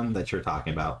flatboard one that you're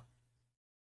talking about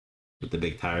with the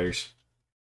big tires.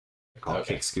 They're called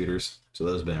kick scooters. So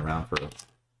those have been around for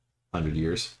 100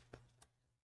 years.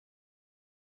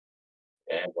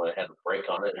 Yeah, when it had a brake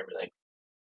on it and everything.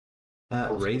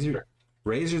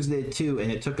 Razors did too, and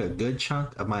it took a good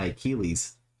chunk of my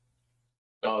Achilles.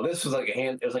 Oh, this was like a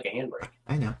hand. It was like a handbrake.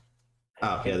 I know.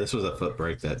 Oh yeah, this was a foot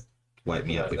brake that wiped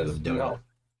me out because of donut.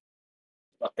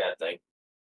 Fuck that thing.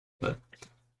 But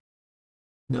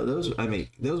no, those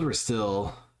were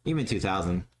still even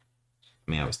 2000.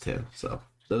 I mean, I was 10, so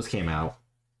those came out.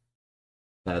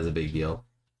 That was a big deal.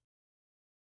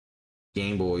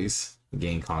 Game Boys,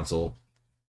 game console.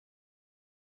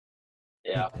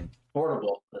 Yeah,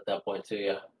 portable at that point too.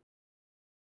 Yeah.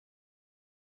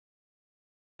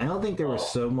 I don't think there was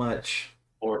so much.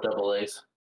 Or double A's.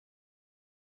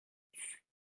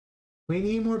 We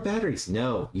need more batteries.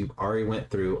 No, you already went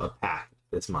through a pack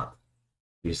this month.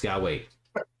 You just gotta wait.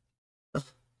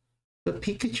 But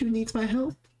Pikachu needs my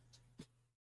help.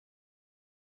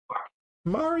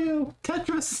 Mario,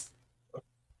 Tetris.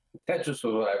 Tetris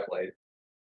was what I played.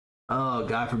 Oh,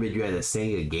 God forbid you had a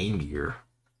Sega Game Gear.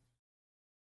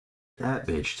 That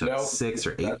bitch took 6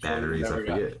 or 8 batteries. I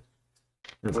forget.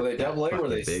 Were they double A or were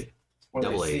they big?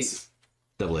 Double A's.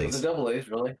 Double A's. Was it double A's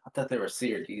really? I thought they were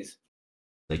C or D's.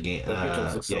 The game,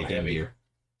 Game Gear.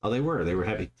 Oh, they were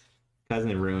heavy.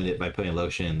 Cousin ruined it by putting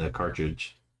lotion in the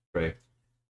cartridge tray.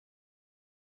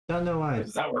 Don't know why.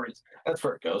 That's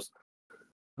where it goes.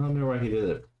 I don't know why he did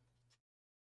it.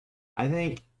 I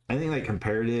think like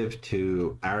comparative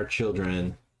to our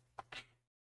children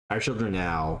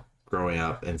now growing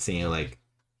up and seeing like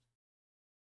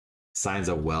signs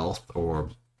of wealth or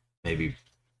maybe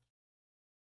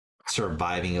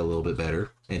surviving a little bit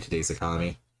better in today's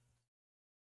economy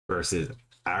versus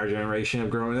our generation of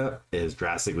growing up is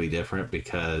drastically different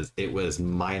because it was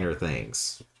minor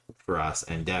things for us,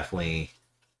 and definitely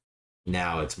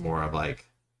now it's more of like,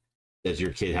 does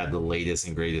your kid have the latest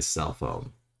and greatest cell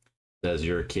phone? Does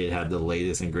your kid have the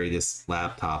latest and greatest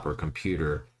laptop or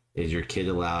computer? Is your kid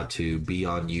allowed to be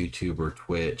on YouTube or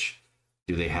Twitch?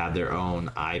 Do they have their own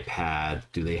iPad?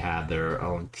 Do they have their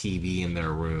own TV in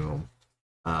their room?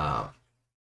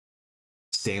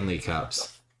 Stanley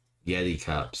Cups, Yeti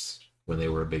Cups, when they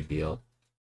were a big deal.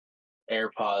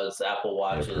 AirPods, Apple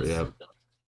Watches,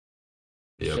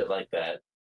 shit like that.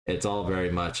 It's all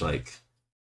very much like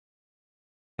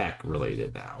tech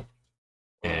related now.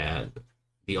 And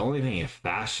the only thing in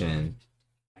fashion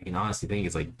I can honestly think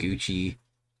is like Gucci.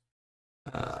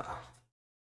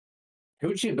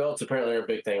 Gucci belts apparently are a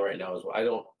big thing right now as well. I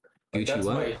don't. Like, Gucci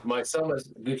what? My son has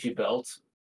Gucci belts.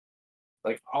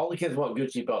 Like all the kids want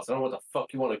Gucci belts. I don't know what the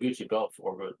fuck you want a Gucci belt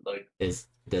for, but like,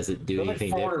 does it do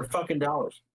anything different? Fucking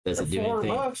dollars. Does it do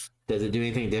anything? Does it do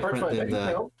anything different than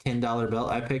the $10 belt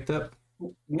I picked up?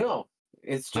 No,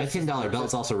 it's just my $10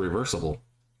 belt's also reversible.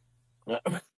 I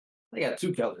got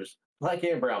 2 colors, black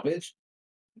and brown, bitch.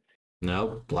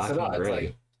 No, black and gray.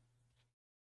 Like,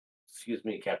 excuse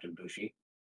me, Captain Bushi.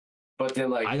 But then,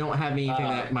 like, I don't have anything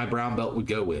that my brown belt would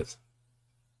go with.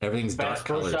 Everything's dark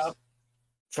colors. Shop,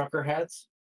 trucker hats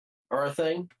are a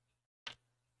thing.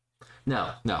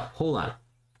 No, hold on.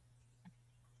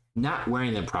 Not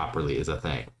wearing them properly is a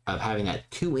thing. Of having that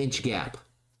 2-inch gap.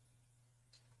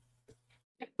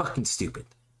 Fucking stupid.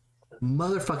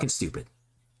 Motherfucking stupid.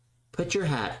 Put your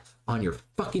hat on your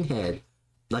fucking head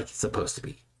like it's supposed to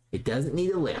be. It doesn't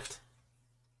need a lift.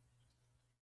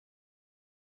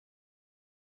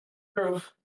 True.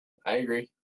 I agree.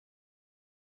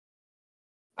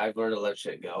 I've learned to let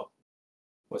shit go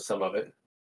with some of it.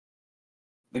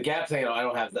 The gap thing, I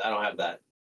don't have that.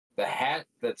 The hat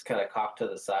that's kind of cocked to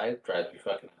the side drives me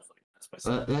fucking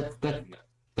nuts.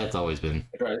 That's always been.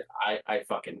 I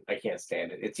can't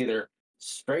stand it. It's either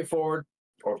straightforward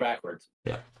or backwards.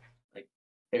 Yeah. Like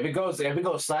if it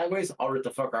goes sideways, I'll rip the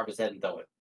fucker off his head and throw it.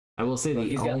 I will say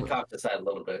he's got to cock the side a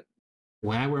little bit.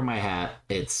 When I wear my hat,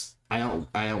 I don't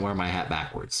wear my hat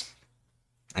backwards.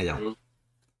 I don't.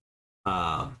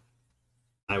 Mm-hmm.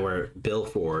 I wear bill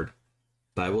forward,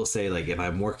 but I will say, like, if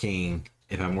I'm working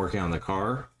on the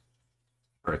car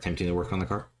or attempting to work on the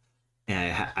car,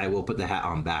 and I will put the hat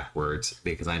on backwards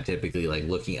because I'm typically like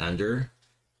looking under,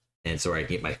 and so I can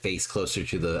get my face closer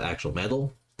to the actual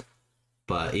metal.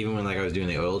 But even when like I was doing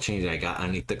the oil change and I got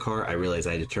underneath the car, I realized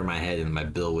I had to turn my head and my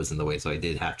bill was in the way, so I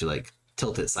did have to like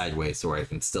tilt it sideways so I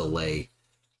can still lay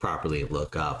properly and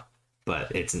look up.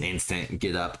 But it's an instant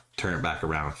get up, turn it back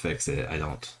around, fix it. I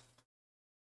don't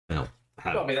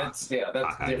have. I mean, that's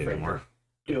different anymore.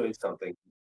 from doing something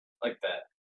like that.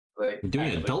 Like I'm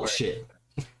doing adult shit.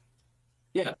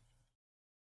 Yeah.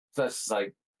 So that's just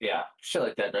like, yeah, shit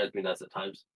like that drives me nuts at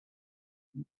times.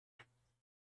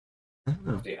 I don't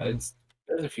know. Yeah,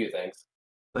 there's a few things.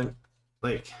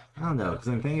 Like I don't know, because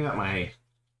I'm thinking about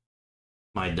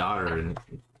my daughter, and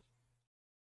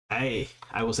I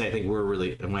will say I think we're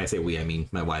really, and when I say we, I mean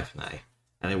my wife and I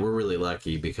think we're really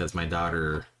lucky because my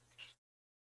daughter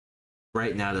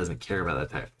right now doesn't care about that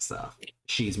type of stuff.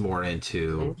 She's more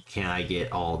into, can I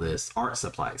get all this art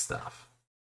supply stuff?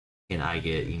 Can I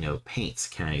get, paints?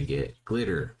 Can I get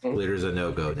glitter? Glitter's a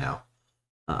no-go now.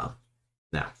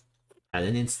 Now, at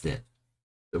an instant,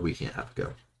 the weekend have to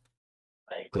go.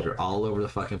 Glitter all over the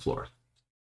fucking floor.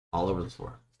 All over the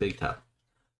floor. Big tub.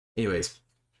 Anyways,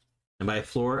 and by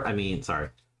floor, I mean, sorry,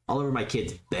 all over my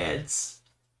kids' beds,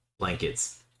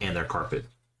 blankets, and their carpet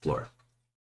floor.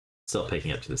 Still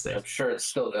picking up to this day. I'm sure it's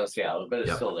still does, yeah, but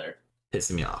it's still there.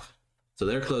 Pissing me off. So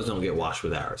their clothes don't get washed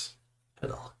with ours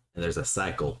at all. And there's a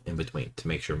cycle in between to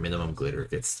make sure minimum glitter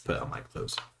gets put on my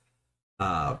clothes.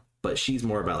 But she's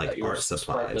more about like art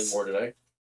supplies. More today.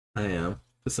 I am.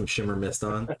 Put some shimmer mist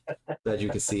on that you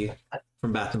can see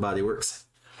from Bath and Body Works.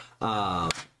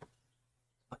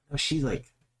 She's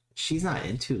not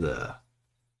into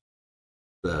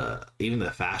even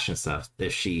the fashion stuff.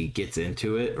 If she gets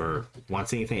into it or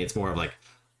wants anything, it's more of like,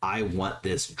 I want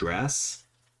this dress,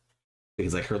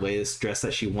 because like her latest dress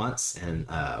that she wants, and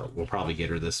we'll probably get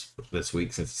her this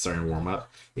week since it's starting to warm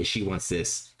up, is she wants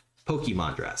this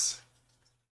Pokemon dress,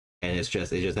 and it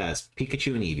just has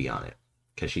Pikachu and Eevee on it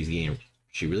because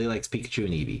she really likes Pikachu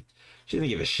and Eevee. She doesn't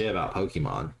give a shit about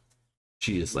Pokemon.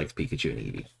 She just likes Pikachu and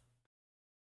Eevee.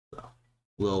 So, a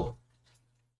little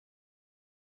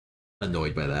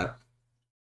annoyed by that.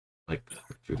 Like,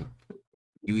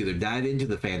 you either dive into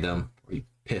the fandom or you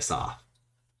piss off.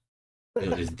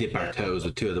 Just dip our toes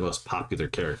with two of the most popular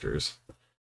characters.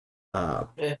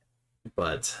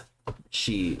 But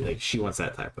she wants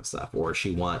that type of stuff, or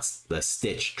she wants the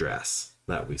Stitch dress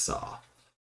that we saw.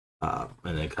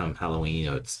 And then come Halloween,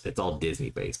 it's all Disney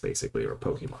based basically, or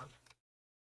Pokemon.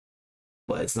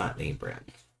 But it's not name brand.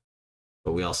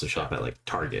 But we also shop at like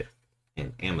Target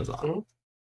and Amazon. Mm-hmm.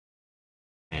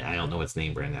 And I don't know what's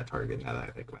name brand at Target now that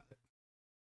I think about it.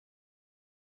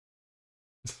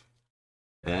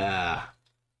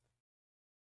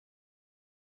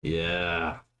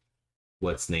 Yeah.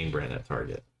 What's name brand at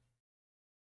Target?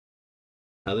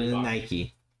 Other than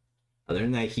Nike,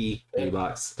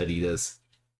 Reeboks, Adidas.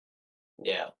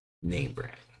 Yeah. Name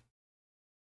brand.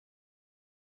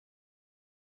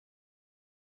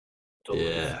 Duluth.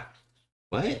 Yeah.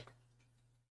 What?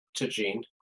 Tajin.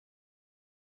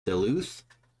 Duluth?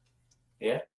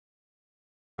 Yeah.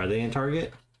 Are they in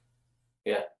Target?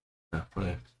 Yeah. Oh,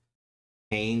 okay.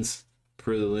 Hanes,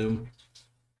 Fruit of the Loom.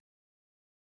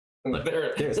 Look,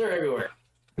 they're everywhere.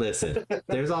 Listen,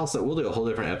 there's also, we'll do a whole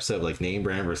different episode of like name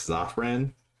brand versus off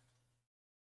brand.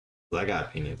 I got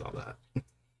opinions on that.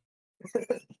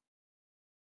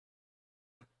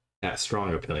 Got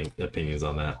strong opinions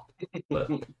on that. But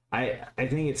I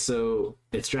think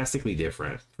it's drastically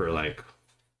different for like,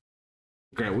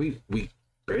 granted, we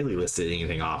barely listed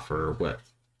anything off for what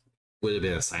would have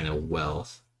been a sign of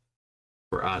wealth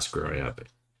for us growing up.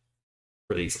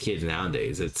 For these kids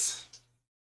nowadays, it's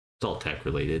all tech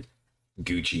related.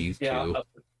 Gucci too.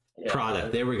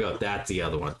 Product. There we go. That's the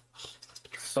other one.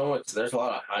 So much. There's a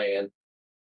lot of high end.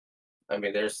 I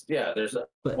mean, there's Louis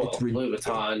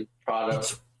Vuitton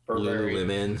products.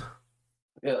 Lululemon.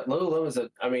 Yeah, Lululemon's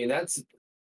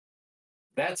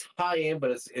that's high end,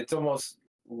 but it's almost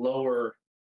lower.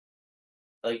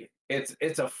 Like it's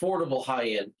affordable high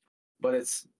end, but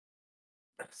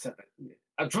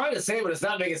I'm trying to say it, but it's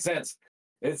not making sense.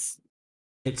 It's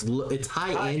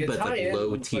high end, but it's like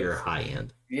low tier high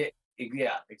end. Yeah,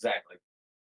 exactly.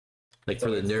 Like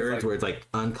for the nerds, where it's like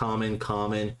uncommon,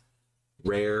 common,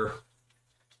 rare.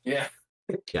 Yeah.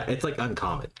 Yeah, it's like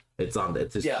uncommon.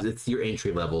 It's your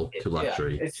entry level to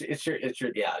luxury. Yeah, it's your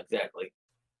exactly.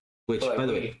 Which, by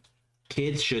the way,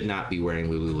 kids should not be wearing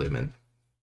Lululemon.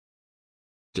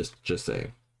 Just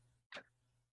saying.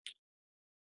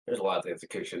 There's a lot of things the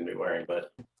kid shouldn't be wearing,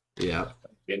 but Yeah.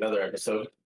 be another episode.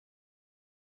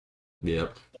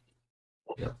 Yep.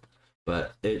 Yep.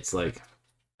 But it's like,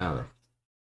 I don't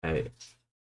know.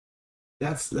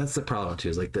 That's the problem too.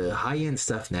 Is like the high end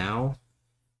stuff now,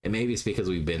 and maybe it's because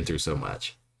we've been through so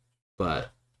much. But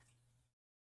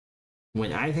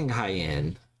when I think high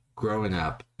end, growing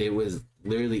up, it was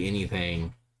literally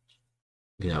anything,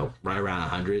 right around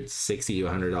 100, $60 to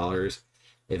 $100.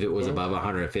 If it was above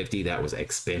 150, that was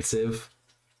expensive.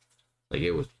 Like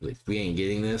it was like, we ain't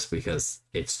getting this because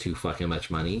it's too fucking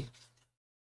much money.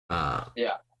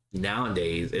 Yeah.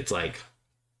 Nowadays it's like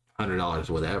 $100,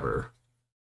 whatever.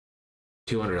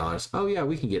 $200. Oh yeah,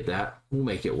 we can get that. We'll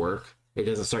make it work. It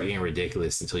doesn't start getting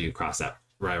ridiculous until you cross that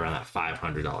right around that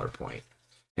 $500 point.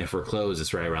 And for clothes,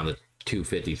 it's right around the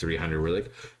 $250, $300. We're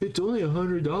like, it's only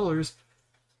 $100.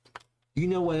 You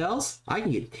know what else? I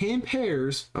can get 10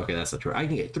 pairs. Okay, that's not true. I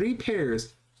can get 3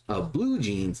 pairs of blue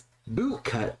jeans, boot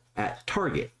cut at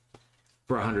Target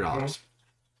for $100.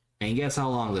 And guess how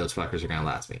long those fuckers are gonna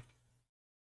last me?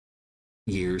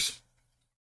 Years.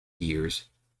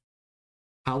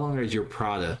 How long is your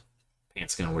Prada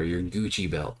pants gonna wear? Your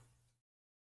Gucci belt?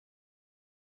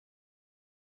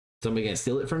 Somebody gonna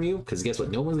steal it from you? Because guess what?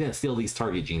 No one's gonna steal these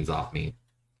Target jeans off me.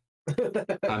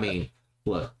 I mean,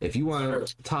 look, if you want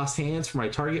to toss hands for my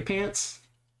Target pants,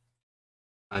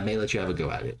 I may let you have a go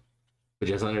at it. But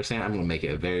just understand, I'm gonna make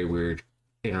it a very weird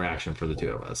interaction for the two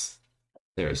of us.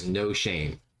 There is no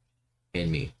shame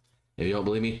in me. If you don't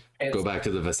believe me, go back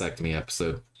to the vasectomy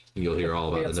episode. And you'll hear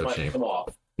all about the no shame. Come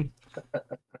off.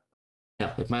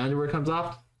 Yeah, if my underwear comes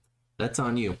off, that's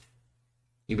on you.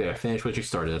 You better finish what you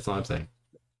started. That's all I'm saying.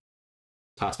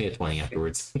 Toss me a 20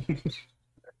 afterwards.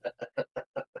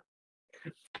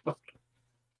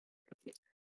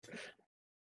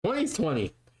 20's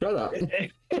 20. Shut up.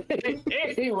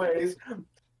 Anyways,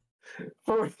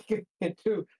 before we get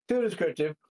too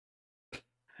descriptive,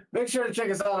 make sure to check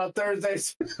us out on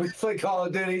Thursdays. We play Call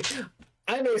of Duty.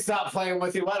 I may stop playing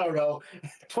with you. I don't know.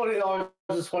 $20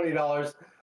 is $20.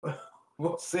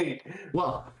 We'll see.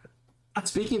 Well,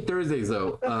 speaking Thursdays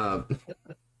though,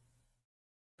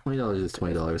 $20 is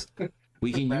 $20.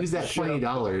 We can use that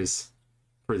 $20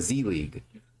 for Z League.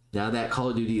 Now that Call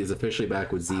of Duty is officially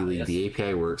back with Z League, yes. The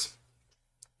API works.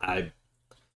 I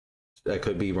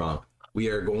could be wrong. I'm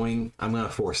going to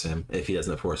force him if he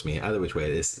doesn't force me. Either which way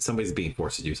it is, somebody's being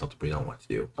forced to do something we don't want to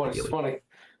do. 20.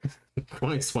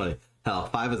 20's 20. Hell,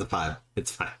 5 is a 5.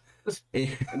 It's fine.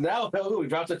 Now we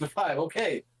dropped it to 5.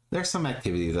 Okay. There's some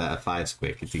activities that 5's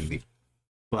quick. It's easy.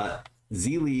 But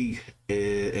Z League,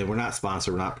 and we're not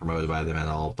sponsored, we're not promoted by them at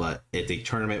all, but it's a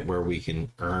tournament where we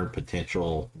can earn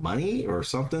potential money or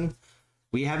something.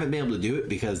 We haven't been able to do it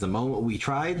because the moment we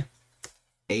tried,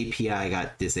 API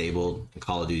got disabled and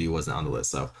Call of Duty wasn't on the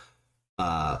list. So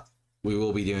we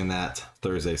will be doing that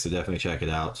Thursday, so definitely check it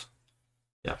out.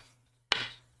 Yeah.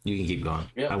 You can keep going.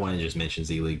 Yep. I want to just mention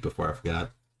Z League before I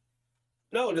forgot.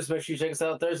 No, just make sure you check us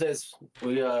out Thursdays.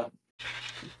 We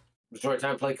enjoy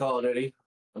time to play Call of Duty.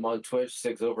 I'm on Twitch,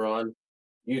 Sig's over on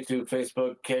YouTube,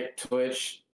 Facebook, Kick,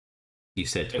 Twitch. You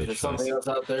said Twitch. If there's something else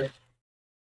out there,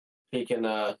 he can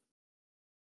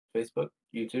Facebook,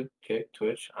 YouTube, Kick,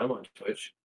 Twitch. I'm on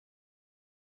Twitch.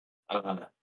 But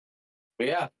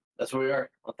yeah, that's where we are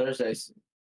on Thursdays.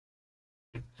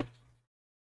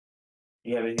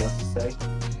 You have anything else to say,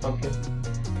 Pumpkin?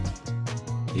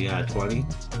 You got 20?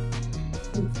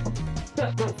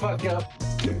 Shut the fuck up.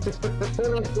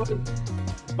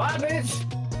 Bye, bitch.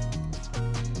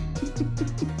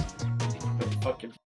 Fucking